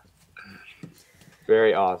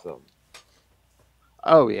 Very awesome.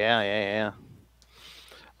 Oh, yeah.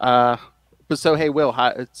 But so, hey, Will,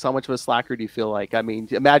 how much of a slacker do you feel like? I mean,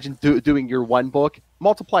 imagine doing your one book,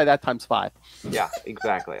 multiply that times 5. Yeah,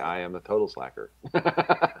 exactly. I am a total slacker.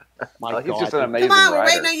 My he's God. just an amazing Come on, we're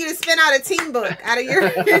writer. waiting on you to spin out a team book out of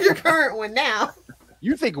your current one now.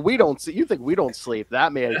 You think we don't sleep?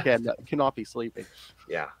 That man cannot be sleeping.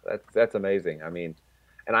 Yeah, that's amazing. I mean,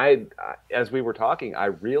 and I as we were talking, I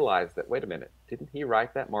realized that, wait a minute, didn't he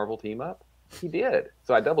write that Marvel team up? He did.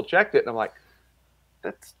 So I double checked it, and I'm like,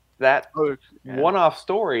 that one-off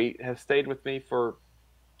story has stayed with me for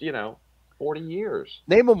 40 years.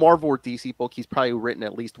 Name a Marvel or DC book, he's probably written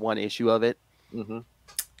at least one issue of it. Mm-hmm.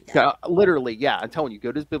 Literally, yeah. I'm telling you,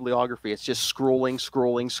 go to his bibliography. It's just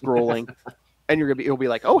scrolling, and you'll be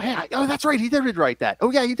like, oh, hey, that's right, he did write that.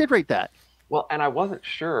 Oh yeah, he did write that. Well, and I wasn't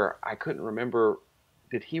sure. I couldn't remember.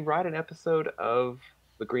 Did he write an episode of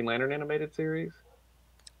the Green Lantern animated series?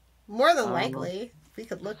 More than likely. We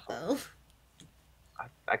could look, though.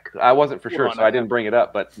 I wasn't for sure, so I didn't bring it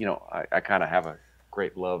up. But, I kind of have a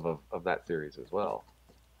great love of that series as well.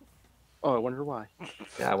 Oh, I wonder why.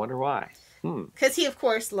 Yeah, I wonder why. Because he, of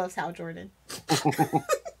course, loves Hal Jordan.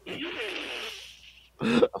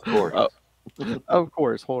 Of course. Oh, of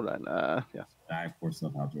course. Hold on. Yeah. I, of course,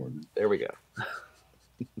 love Hal Jordan. There we go.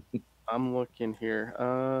 I'm looking here.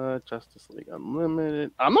 Justice League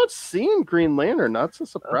Unlimited. I'm not seeing Green Lantern. That's a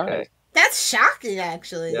surprise. Okay. That's shocking,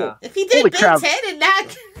 actually. Yeah. If he did Holy Ben crap. 10 and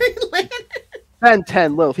not Green Lantern. Ben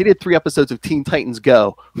 10, Lilith. He did 3 episodes of Teen Titans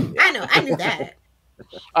Go. I know. I knew that.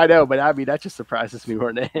 I know, but I mean, that just surprises me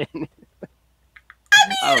more than anything.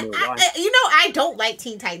 I don't know why. I don't like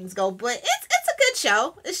Teen Titans Go, but it's a good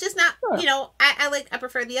show. It's just not, I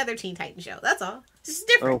prefer the other Teen Titans show. That's all. It's just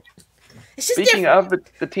different. Oh. It's just Speaking different. of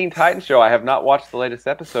the Teen Titans show, I have not watched the latest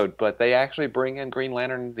episode, but they actually bring in Green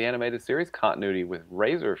Lantern, the animated series continuity with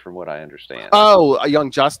Razor, from what I understand. Oh,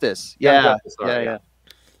 Young Justice. Young Yeah. Justice, sorry, Yeah.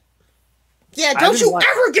 Yeah, don't you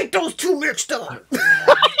ever get those two mixed up.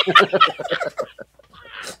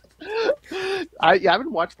 I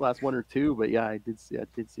haven't watched the last 1 or 2, but yeah, I did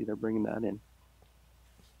see they're bringing that in.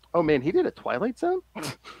 Oh man, he did a Twilight Zone?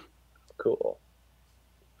 Cool.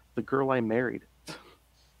 The Girl I Married.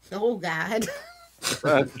 Oh God.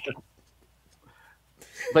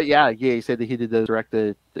 But yeah, he said that he did those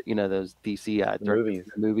those DC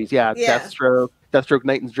movies. Yeah, Yeah. Deathstroke,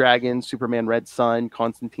 Night and Dragons, Superman, Red Sun,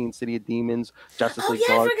 Constantine, City of Demons, Justice League.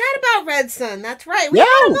 I Dark. forgot about Red Sun. That's right. We Yeah.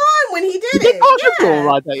 had him on when he did You did it. talk to him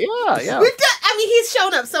about that. Yeah. We've done, mean, he's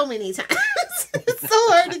shown up so many times. It's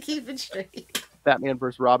so hard to keep it straight. Batman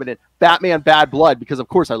versus Robin and Batman Bad Blood, because of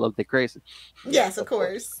course I love Dick Grayson. Yes, of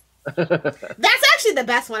course. That's actually the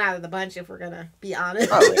best one out of the bunch, if we're gonna be honest.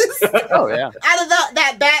 Oh yeah. Out of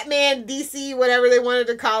that Batman DC, whatever they wanted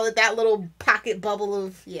to call it, that little pocket bubble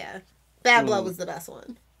of Bad Blood was the best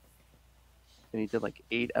one. And he did like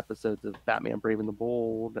 8 episodes of Batman Brave and the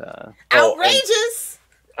Bold. Outrageous.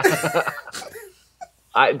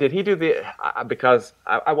 Did he do because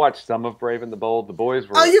I watched some of Brave and the Bold. The boys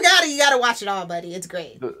were. Oh, you gotta watch it all, buddy. It's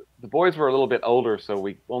great. The boys were a little bit older, so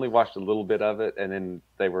we only watched a little bit of it, and then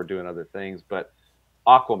they were doing other things. But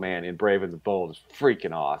Aquaman in Brave and the Bold is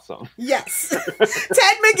freaking awesome. Yes, Ted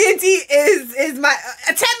McGinty is my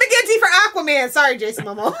Ted McGinty for Aquaman. Sorry, Jason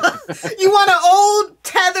Momoa. You want an old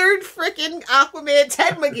tethered freaking Aquaman,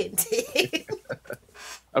 Ted McGinty.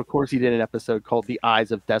 Of course, he did an episode called "The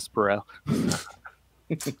Eyes of Despero."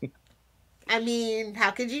 I mean,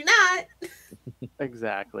 how could you not?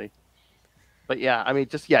 Exactly. But yeah, I mean,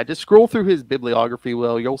 just scroll through his bibliography,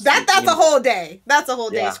 Will. You'll see. That's a whole day. That's a whole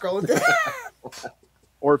day scrolling through.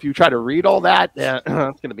 Or if you try to read all that, it's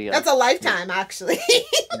going to be that's a lifetime, actually.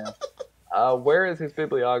 Where is his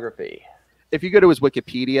bibliography? If you go to his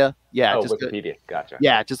Wikipedia, Wikipedia, gotcha.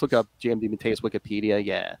 Yeah, just look up JM DeMatteis Wikipedia.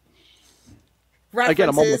 Yeah. References. Again,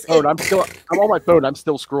 I'm on my phone. I'm on my phone. I'm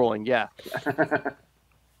still scrolling. Yeah.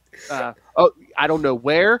 I don't know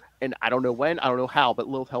where, and I don't know when, I don't know how, but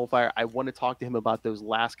Lilith Hellfire, I want to talk to him about those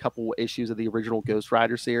last couple issues of the original Ghost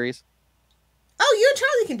Rider series. Oh, you and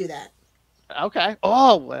Charlie can do that. Okay.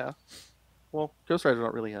 Oh, well, Ghost Rider's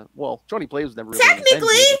not really Johnny Blaze was never really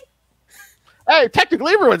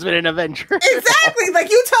technically everyone's been an Avenger. Exactly,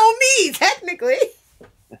 like you told me, technically.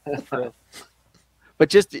 But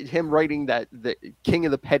just him writing the King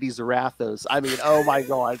of the Petty Zarathos, I mean, oh my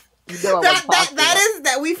God. You know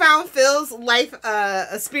that we found Phil's life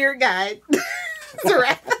a spirit guide.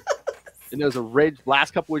 And those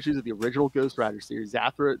last couple issues of the original Ghost Rider series,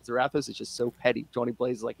 Zarathos is just so petty. Johnny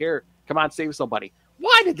Blaze is like, here, come on, save somebody.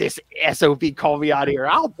 Why did this SOB call me out here?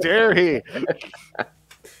 How dare he?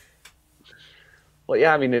 Well,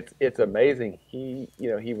 yeah, I mean, it's amazing. He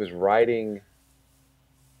was writing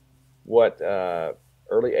early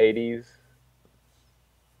 80s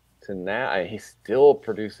to now, and he's still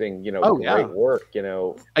producing, great work,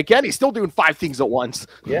 Again, he's still doing 5 things at once.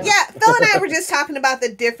 Yeah, Phil and I were just talking about the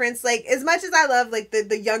difference. Like, as much as I love like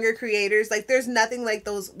the younger creators, like there's nothing like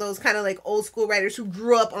those kind of like old school writers who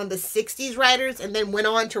grew up on the 60s writers and then went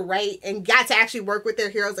on to write and got to actually work with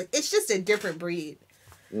their heroes. Like, it's just a different breed.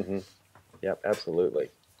 Mm-hmm. Yep, absolutely.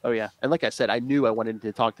 Oh yeah, and like I said, I knew I wanted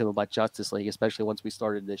to talk to him about Justice League, especially once we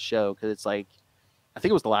started this show, because it's like, I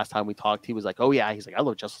think it was the last time we talked. He was like, "Oh yeah," he's like, "I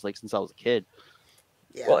love Justice League since I was a kid."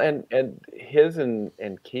 Yeah. Well, and his and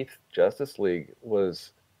Keith's Justice League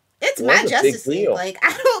was my Justice League. Like, I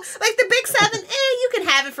don't like the Big 7. You can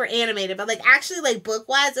have it for animated, but like actually, like book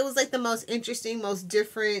wise, it was like the most interesting, most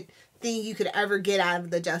different thing you could ever get out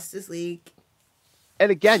of the Justice League. And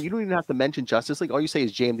again, you don't even have to mention Justice League. All you say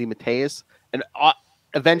is JM DeMatteis, and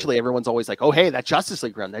eventually everyone's always like, "Oh, hey, that Justice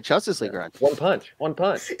League run, that Justice League run." One punch.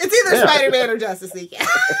 It's either Spider-Man or Justice League.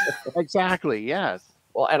 Exactly. Yes.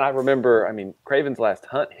 Well, and I remember, I mean, Kraven's Last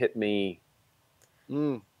Hunt hit me.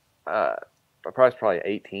 Probably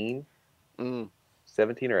 18,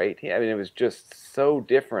 17 or 18. I mean, it was just so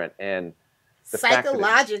different, and the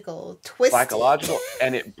psychological, psychological,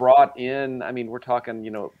 and it brought in. I mean, we're talking,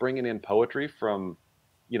 bringing in poetry from,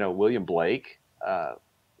 William Blake.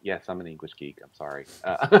 Yes, I'm an English geek. I'm sorry.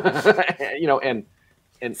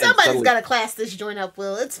 And somebody's got to class this joint up,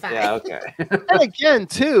 Will. It's fine. Yeah, okay. And again,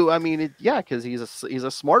 too, I mean, because he's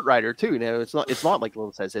a smart writer too. It's not like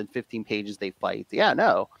Lil says in 15 pages they fight. Yeah,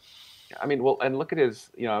 no. I mean, well, and look at his.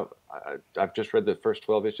 I've just read the first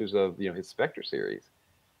 12 issues of his Spectre series,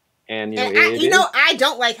 and I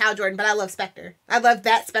don't like Hal Jordan, but I love Spectre. I love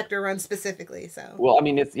that Spectre run specifically. So well, I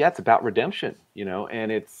mean, it's about redemption,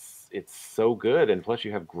 and it's so good, and plus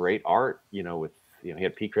you have great art, with. He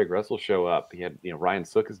had P. Craig Russell show up. He had, Ryan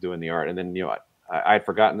Sook is doing the art. And then, I had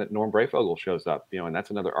forgotten that Norm Brayfogle shows up, and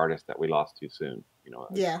that's another artist that we lost too soon.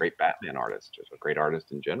 A great Batman artist, just a great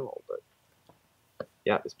artist in general. But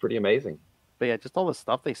yeah, it's pretty amazing. But yeah, just all the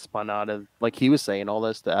stuff they spun out of, like he was saying, all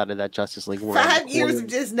this out of that Justice League world. 5 years of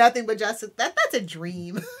just nothing but Justice. That's a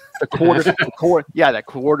dream. That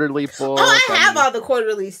quarterly book. Oh, I have all the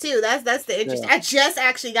quarterlies too. That's the interesting. Yeah. I just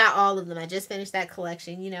actually got all of them. I just finished that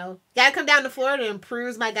collection. Gotta come down to Florida and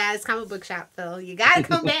peruse my guy's comic book shop, Phil. You gotta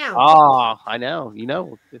come down. I know.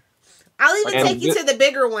 I'll even take you to the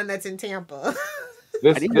bigger one that's in Tampa.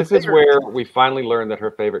 This is where we finally learned that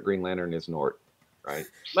her favorite Green Lantern is Nort. right?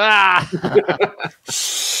 Ah!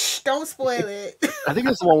 Don't spoil it. I think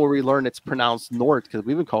it's the one where we learn it's pronounced Nort because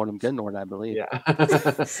we've been calling him Gnort, I believe. Yeah.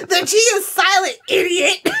 The G is silent,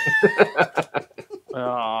 idiot.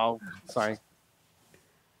 Oh, sorry.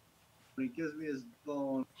 He gives me his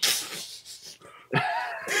bone.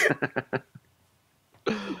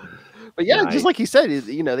 But yeah, Nice. just like he said,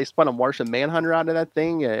 they spun a Martian Manhunter out of that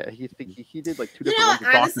thing. He did like 2 different ones.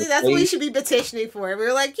 Honestly, that's what we should be petitioning for. We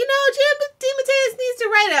were like, DeMatteis needs to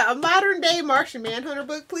write a modern day Martian Manhunter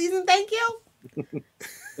book, please and thank you.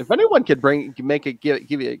 If anyone could give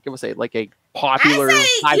us a popular, I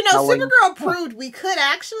say, Supergirl proved we could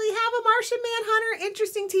actually have a Martian Manhunter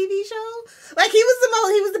interesting TV show. Like he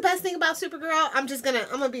was the best thing about Supergirl. I'm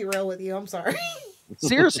gonna be real with you. I'm sorry.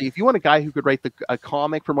 Seriously, if you want a guy who could write a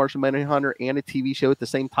comic for Martian Manhunter and a TV show at the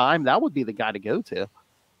same time, that would be the guy to go to.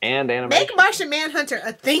 And animation. Make Martian Manhunter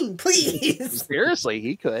a thing, please. Seriously,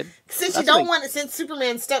 he could. Since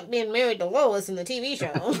Superman stuck being married to Lois in the TV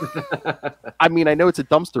show. I mean, I know it's a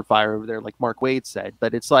dumpster fire over there, like Mark Waid said,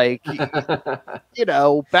 but it's like, back he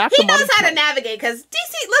knows how to navigate because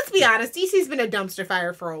DC. Let's be honest, DC's been a dumpster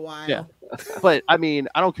fire for a while. Yeah, but I mean,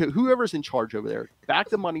 I don't care whoever's in charge over there. Back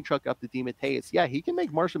the money truck up to DeMatteis. Yeah, he can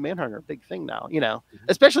make Martian Manhunter a big thing now.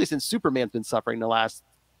 Especially since Superman's been suffering the last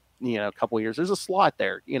couple of years. There's a slot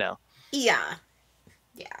there. Yeah.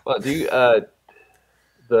 Well, the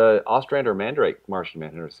Ostrander Mandrake Martian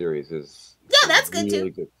Manhunter series is that's good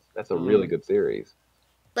really too. Good. That's a really good series.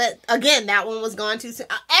 But again, that one was gone too soon.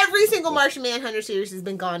 Every single Martian Manhunter series has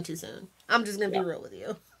been gone too soon. I'm just gonna be real with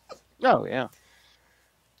you. Oh yeah.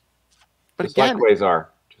 But Just like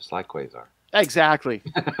Quasar. Exactly.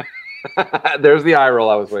 There's the eye roll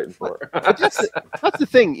I was waiting for. That's the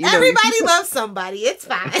thing. Everybody loves somebody. It's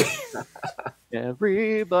fine.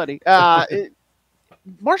 Everybody.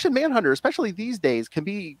 Martian Manhunter, especially these days,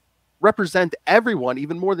 can represent everyone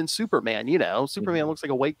even more than Superman. Superman looks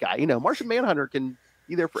like a white guy. Martian Manhunter can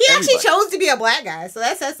be there for everybody. He actually chose to be a black guy, so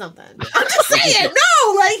that says something. I'm just saying,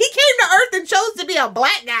 no, he came to Earth and chose to be a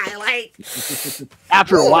black guy.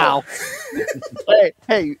 After a while.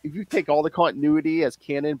 hey, if you take all the continuity as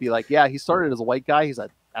canon, be like, yeah, he started as a white guy. He's like,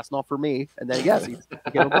 that's not for me. And then, yes, he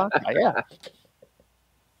became a black guy. Yeah.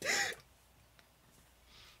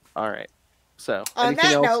 All right. So, on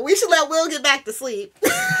that note, we should let Will get back to sleep.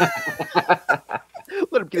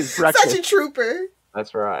 Let him get his breakfast. Such a trooper.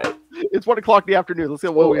 That's right. It's 1 o'clock in the afternoon. Let's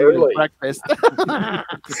get Will early breakfast. I'm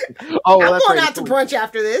going out to brunch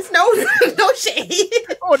after this. No shade.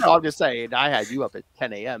 Oh no, I'm just saying. I had you up at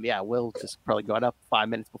 10 a.m. Yeah, Will just probably got up 5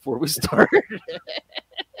 minutes before we started.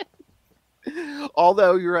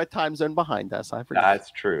 Although you're at time zone behind us, I forgot.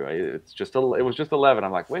 That's true. It was just 11.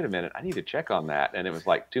 I'm like, wait a minute, I need to check on that, and it was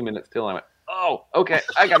like 2 minutes till. I went, oh, okay,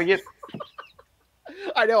 I gotta get.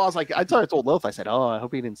 I know. I was like, I told Lilith. I said, "Oh, I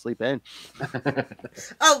hope he didn't sleep in."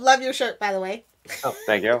 Oh, love your shirt, by the way. Oh,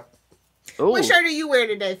 thank you. Ooh. What shirt are you wearing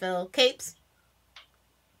today, Phil? Capes?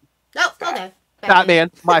 Oh, okay. Batman,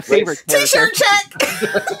 my favorite T-shirt check.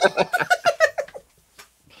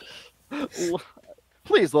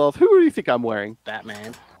 Please, Lilith, who do you think I'm wearing?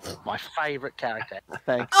 Batman, my favorite character.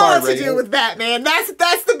 Thanks. All to do with Batman. That's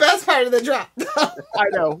the best part of the drop. I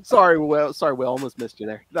know. Sorry, Will. Almost missed you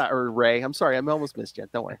there. Or Ray. I'm sorry. I almost missed you.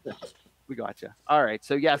 Don't worry. We got you. All right.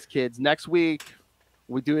 So yes, kids. Next week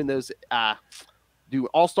we're doing those. Do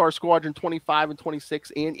All-Star Squadron 25 and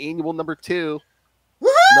 26 and Annual number 2.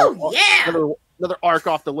 Woohoo! Another arc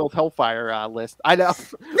off the Lilith Hellfire list. I know.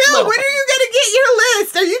 Bill, when are you gonna get your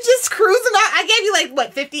list? Are you just cruising on? I gave you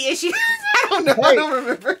 50 issues. I don't know. I don't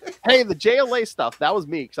remember. Hey, the JLA stuff, that was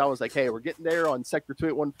me because I was like, hey, we're getting there on Sector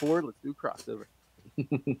 2814. Let's do crossover.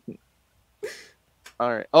 All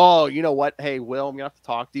right. Oh, you know what? Hey, Will, I'm gonna have to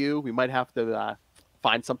talk to you. We might have to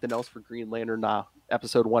find something else for Green Lantern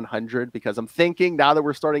episode 100 because I'm thinking now that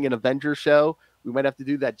we're starting an Avengers show, we might have to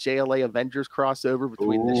do that JLA Avengers crossover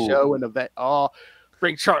between the show and event. Oh,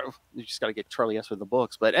 bring Charlie. You just got to get Charlie S for the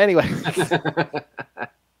books. But anyway.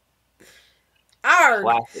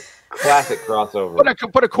 Classic crossover.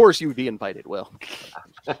 But of course you'd be invited, Will.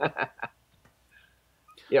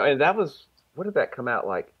 Yeah, and that was, what did that come out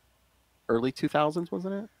like? Early 2000s,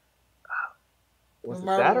 wasn't it? Was it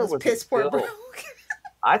that or was piss poor broke?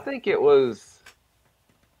 I think it was.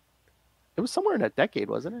 It was somewhere in that decade,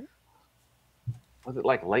 wasn't it? Was it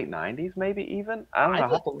like late 90s, maybe even? I don't know. I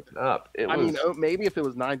have to look it up. Mean, maybe if it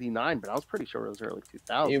was 99, but I was pretty sure it was early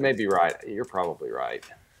 2000. You may be right. You're probably right.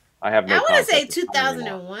 I want to say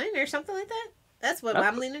 2001 or something like that. That's what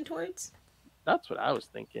I'm leaning towards. That's what I was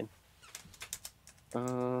thinking.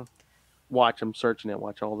 Watch, I'm searching it.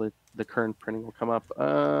 Watch all the current printing will come up.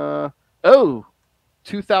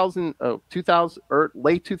 2000 or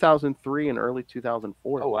late 2003 and early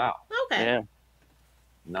 2004. Oh wow. Okay. Yeah.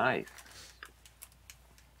 Nice.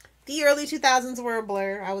 The early 2000s were a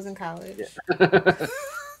blur. I was in college.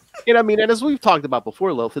 You know, I mean, and as we've talked about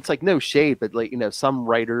before, Lilith, it's like no shade, but like, you know, some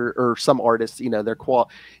writer or some artists, you know,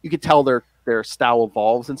 you could tell their style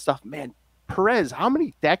evolves and stuff. Man, Perez, how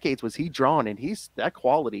many decades was he drawn? And he's that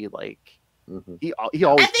quality, like he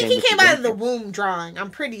always. I think he came out of the womb drawing.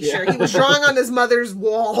 I'm pretty sure he was drawing on his mother's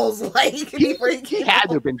walls, like before he had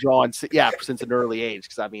to have been drawn, since an early age.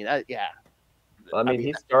 Because I mean, I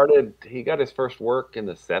mean, he got his first work in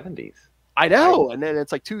the 70s. I know, and then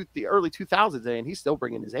it's like the early 2000s, and he's still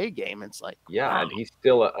bringing his A game. It's like, yeah, and he's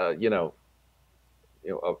still a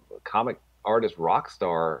comic artist rock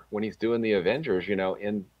star when he's doing the Avengers.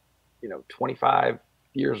 25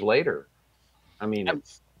 years later. I mean,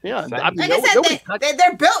 it's yeah. insane. I mean, like I said,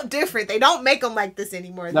 they're built different. They don't make them like this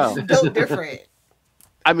anymore. They're just built different.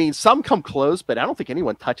 I mean, some come close, but I don't think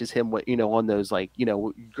anyone touches him. On those, like,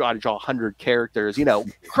 you got to draw 100 characters.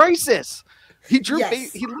 Crisis. He drew.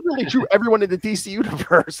 Yes. He literally drew everyone in the DC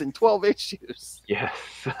universe in 12 issues. Yes.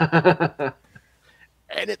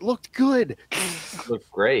 And it looked good. It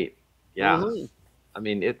looked great. Yeah. Mm-hmm. I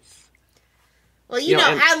mean, it's. Well,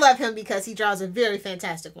 I love him because he draws a very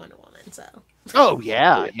fantastic Wonder Woman. So. Oh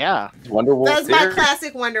yeah. Wonder Woman. That's my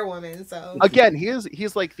classic Wonder Woman. So. Again,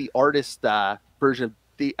 he's like the artist version of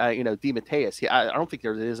DeMatteis. I don't think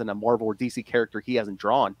there isn't a Marvel or DC character he hasn't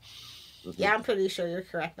drawn. Yeah, I'm pretty sure you're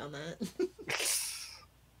correct on that.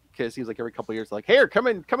 Because he's like every couple of years, like, "Here, come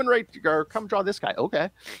in, or come draw this guy."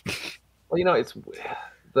 Okay. Well, it's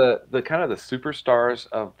the kind of the superstars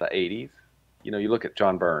of the 80s. You look at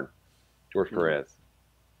John Byrne, George Perez,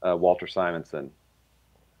 Walter Simonson,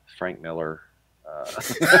 Frank Miller.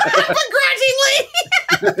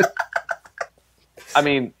 Begrudgingly. I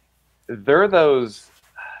mean, they're those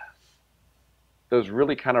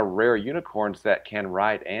really kind of rare unicorns that can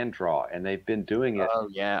write and draw, and they've been doing it. Oh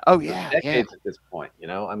yeah. Decades at this point.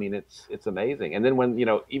 I mean, it's amazing. And then when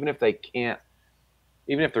even if they're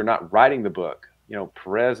not writing the book,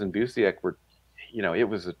 Perez and Busiek were, it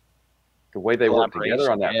was the way they worked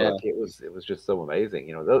together on that book. It was just so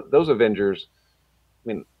amazing. Those Avengers. I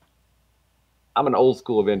mean, I'm an old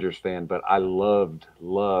school Avengers fan, but I loved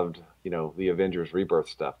the Avengers Rebirth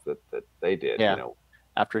stuff that they did. Yeah.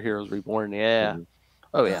 After Heroes Reborn, yeah. Mm-hmm.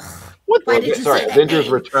 Oh yeah. Sorry, Avengers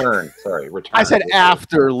Return. Sorry, Return. I said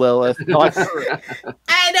after Lilith.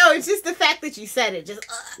 I know, it's just the fact that you said it. Just.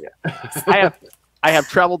 Yeah. I have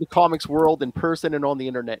traveled the comics world in person and on the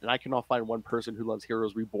internet, and I cannot find one person who loves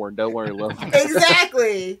Heroes Reborn. Don't worry, Lilith.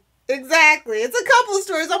 Exactly. It's a couple of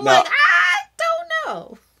stories. I'm like, I don't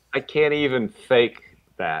know. I can't even fake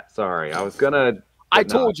that. Sorry, I was gonna. I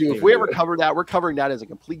told you, if we ever cover that, we're covering that as a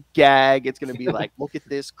complete gag. It's going to be like, look at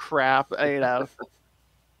this crap, Who said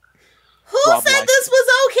this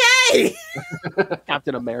was okay?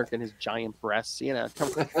 Captain America and his giant breasts, and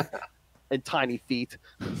tiny feet.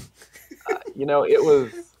 It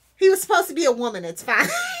was. He was supposed to be a woman. It's fine.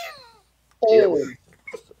 It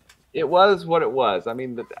was what it was. I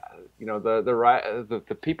mean, the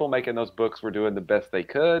people making those books were doing the best they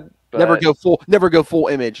could. But... Never go full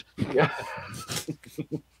image. Yeah.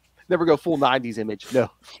 Never go full 90s image. No.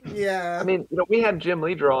 Yeah. I mean, we had Jim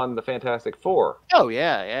Lee draw on the Fantastic Four. Oh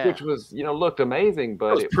yeah. Which was, looked amazing,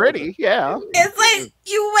 but it was pretty. Yeah. It's like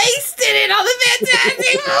you wasted it on the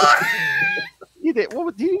Fantastic Four. You did.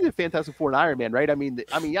 You did Fantastic Four and Iron Man, right? I mean,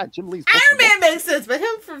 yeah. Jim Lee's Iron Man makes sense, but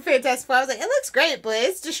him from Fantastic Four, I was like, it looks great, but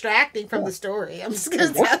it's distracting from the story. I'm just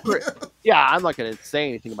gonna tell you. Yeah, I'm not gonna say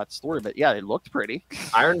anything about the story, but yeah, it looked pretty.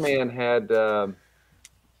 Iron Man had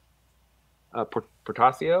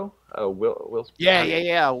Portasio, Will.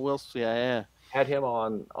 Yeah. Will. Yeah. Had him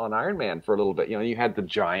on Iron Man for a little bit. You had the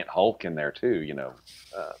giant Hulk in there too.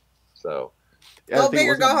 So. Go big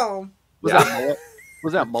or go home.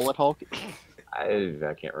 Was that mullet Hulk?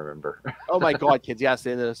 I can't remember. Oh my God, kids! Yes,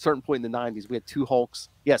 at a certain point in the '90s, we had two Hulks.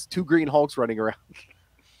 Yes, two green Hulks running around.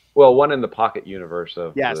 Well, one in the Pocket universe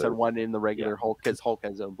of. Yes, and one in the regular Hulk, because Hulk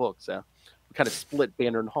has his own book. So we kind of split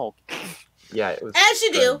Banner and Hulk. Yeah, it was. As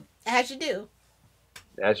you do. As you do.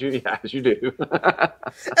 As you do.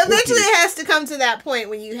 Eventually, it has to come to that point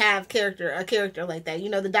when you have a character like that.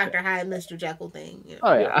 The Dr. Hyde, Mr. Jekyll thing.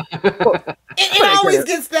 Oh yeah. It always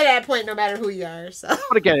gets to that point, no matter who you are. So.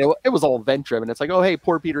 But again, it was all event driven. It's like, oh hey,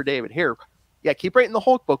 poor Peter David. Here, keep writing the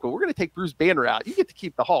Hulk book, but we're going to take Bruce Banner out. You get to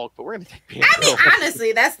keep the Hulk, but we're going to take Banner. I mean,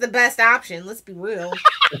 honestly, that's the best option. Let's be real.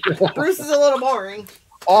 Bruce is a little boring.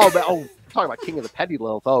 Talking about King of the Petty,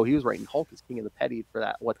 Lilith. Oh, he was writing Hulk as King of the Petty for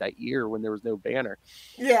that year when there was no Banner.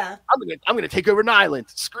 Yeah. I'm gonna take over an island.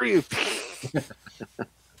 Screw you.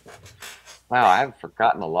 Wow, I have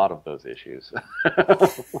forgotten a lot of those issues. I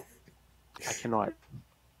cannot.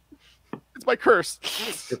 It's my curse.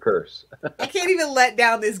 Your curse. I can't even let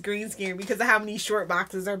down this green screen because of how many short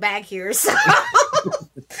boxes are back here. So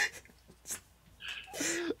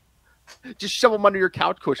just shove them under your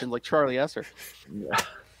couch cushion like Charlie Esser.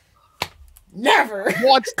 Never.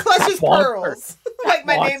 Clutches pearls. Like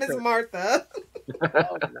my name is Martha.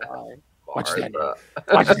 Oh, my. Watch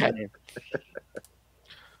that name.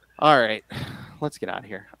 All right, let's get out of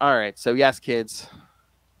here. All right, so yes, kids,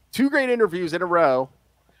 2 great interviews in a row.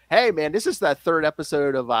 Hey, man, this is that 3rd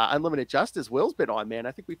episode of Unlimited Justice. Will's been on, man.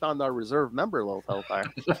 I think we found our reserve member, Lilith Hellfire.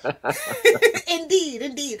 Indeed.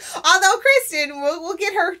 Although Kristen, we'll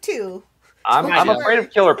get her too. I'm afraid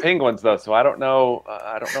of killer penguins, though, so I don't know.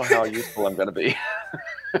 I don't know how useful I'm going to be.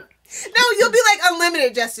 No, you'll be like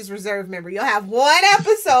Unlimited Justice Reserve member. You'll have 1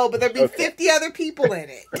 episode, but there'll be 50 other people in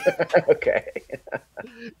it. Okay.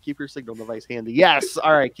 Keep your signal device handy. Yes.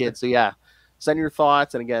 All right, kids. So, yeah. Send your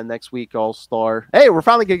thoughts. And again, next week, All-Star. Hey, we're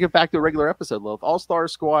finally going to get back to a regular episode, Lilith. All-Star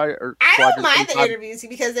Squad. I don't mind the interviews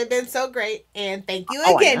because they've been so great. And thank you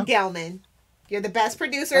again, Gelman. You're the best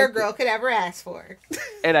producer a girl could ever ask for.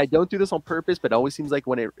 And I don't do this on purpose, but it always seems like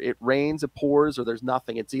when it rains, it pours, or there's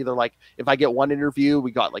nothing. It's either like if I get 1 interview,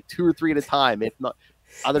 we got like 2 or 3 at a time. If not,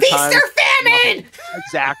 other times. Feast or famine!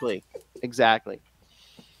 Exactly.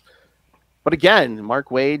 But again,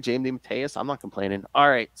 Mark Wade, James DeMatteis, I'm not complaining. All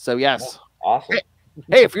right. So, yes. Awesome.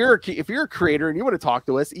 Hey, if you're a creator and you want to talk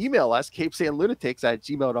to us, email us,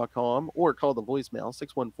 CapesandLunatics@gmail.com, or call the voicemail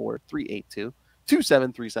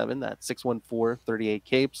 614-382-2737. That's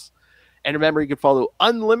 614-38-CAPES. And remember, you can follow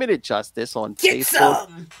Unlimited Justice on Facebook,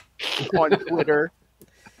 on Twitter,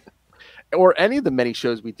 or any of the many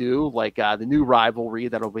shows we do, like the new rivalry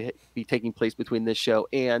that'll be taking place between this show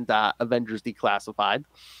and Avengers Declassified.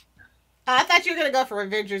 I thought you were going to go for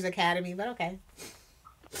Avengers Academy, but okay.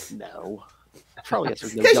 No. Charlie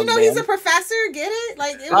Esser's no because young man. he's a professor, get it?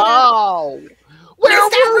 Like, missed opportunity.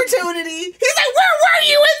 He's like, where were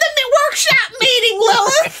you in the workshop meeting,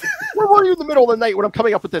 Lilith? Where were you in the middle of the night when I'm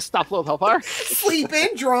coming up with this stuff, Lilith Hellfire? Sleeping,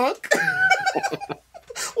 drunk.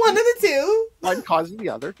 One of the two. One causing the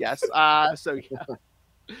other, yes.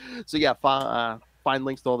 Find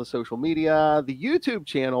links to all the social media, the YouTube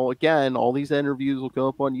channel. Again, all these interviews will go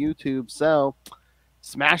up on YouTube, so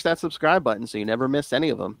smash that subscribe button so you never miss any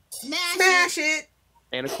of them. Smash it.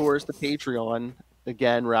 And of course, the Patreon.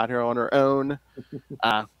 Again, we're out here on our own.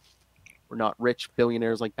 We're not rich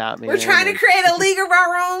billionaires like Batman. We're trying to create a league of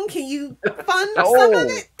our own. Can you fund some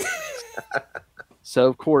of it? So,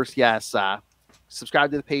 of course, yes.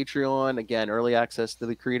 Subscribe to the Patreon. Again, early access to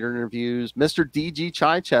the creator interviews. Mr. DG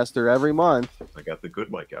Chichester every month. I got the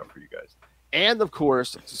good mic out for you guys. And, of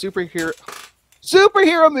course, superhero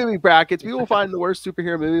movie brackets. We will find the worst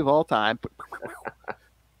superhero movie of all time.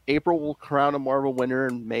 April will crown a Marvel winner,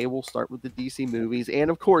 and May will start with the DC movies. And,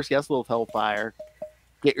 of course, yes, Lilith Hellfire.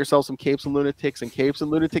 Get yourself some Capes and Lunatics and Capes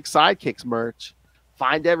and Lunatics Sidekicks merch.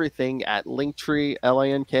 Find everything at linktree,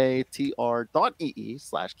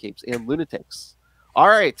 linktr.ee/Capes and Lunatics. All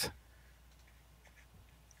right.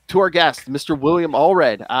 To our guest, Mr. William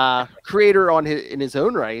Allred, creator in his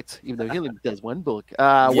own right, even though he only does one book.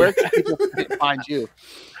 Where can people find you?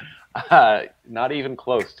 Not even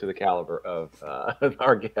close to the caliber of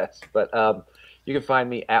our guest, but you can find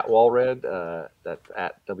me at Wallred. That's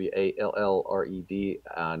at WALLRED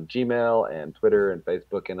on Gmail and Twitter and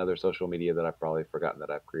Facebook and other social media that I've probably forgotten that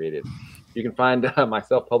I've created. You can find my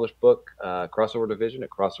self-published book, Crossover Division, at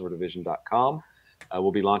crossoverdivision.com.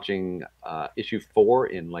 We'll be launching issue 4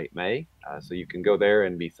 in late May, so you can go there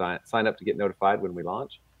and sign up to get notified when we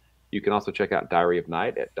launch. You can also check out Diary of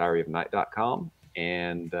Night at diaryofnight.com.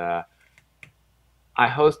 And I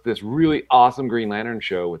host this really awesome Green Lantern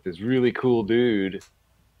show with this really cool dude,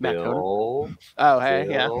 Matt Phil. Oh, hey,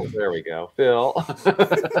 Phil. yeah. There we go, Phil.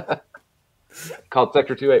 Called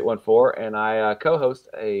Sector 2814, and I co-host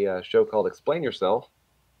a show called Explain Yourself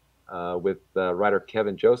with writer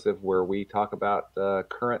Kevin Joseph, where we talk about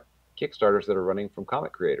current Kickstarters that are running from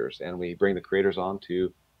comic creators, and we bring the creators on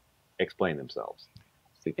to explain themselves.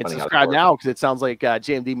 And subscribe now, because it sounds like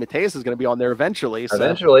James DeMatteis is going to be on there eventually. So.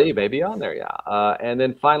 Eventually, you may be on there, yeah. And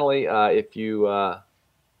then finally, if you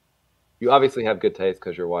obviously have good taste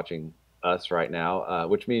because you're watching us right now,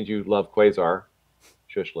 which means you love Quasar.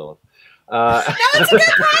 Shush, Lilith. No, it's a good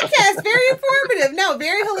podcast. Very informative. No,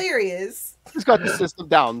 very hilarious. He's got the system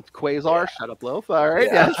down. Quasar, shut up, Lilith. All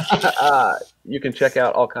right. Yeah. You can check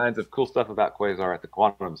out all kinds of cool stuff about Quasar at the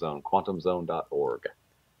Quantum Zone, quantumzone.org.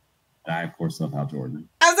 I, of course, love Hal Jordan.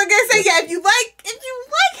 I was gonna say, yeah, if you like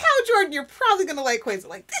Hal Jordan, you're probably gonna like Quasar.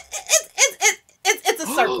 Like, it's a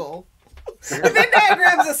circle. The Venn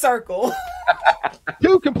diagram's a circle.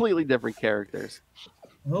 Two completely different characters.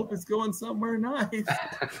 I hope it's going somewhere nice.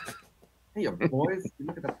 Hey, boys, you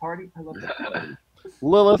look at the party. I love the party.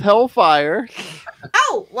 Lilith Hellfire.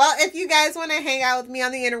 Oh, well, if you guys want to hang out with me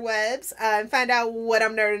on the interwebs and find out what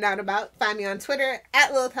I'm nerding out about, find me on Twitter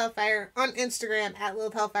at Lilith Hellfire, on Instagram at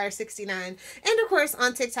Lilith Hellfire69, and of course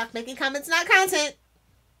on TikTok making comments, not content,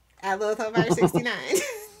 at Lilith Hellfire69.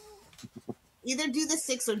 Either do the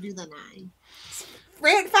 6 or do the 9.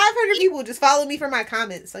 500 people just follow me for my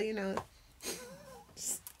comments, so you know.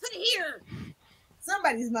 Put it here.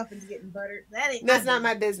 Somebody's muffin's getting buttered. That's not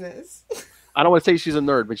my business. I don't want to say she's a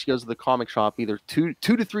nerd, but she goes to the comic shop either two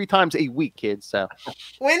to three times a week, kids. So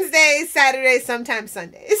Wednesdays, Saturdays, sometimes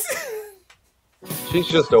Sundays. She's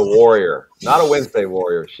just a warrior, not a Wednesday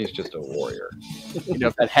warrior. She's just a warrior. you know,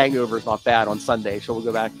 if that hangover is not bad on Sunday, she'll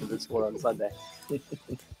go back to the store on Sunday.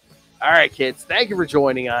 All right, kids. Thank you for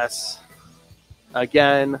joining us.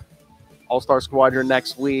 Again, All-Star Squadron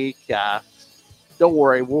next week. Don't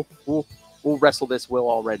worry, we'll wrestle this Will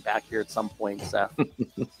Allred back here at some point. So,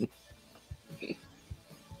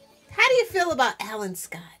 how do you feel about Alan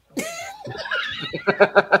Scott?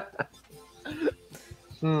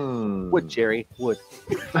 Wood, Jerry, wood.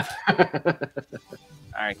 All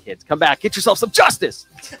right, kids, come back. Get yourself some justice.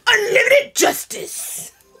 Unlimited justice.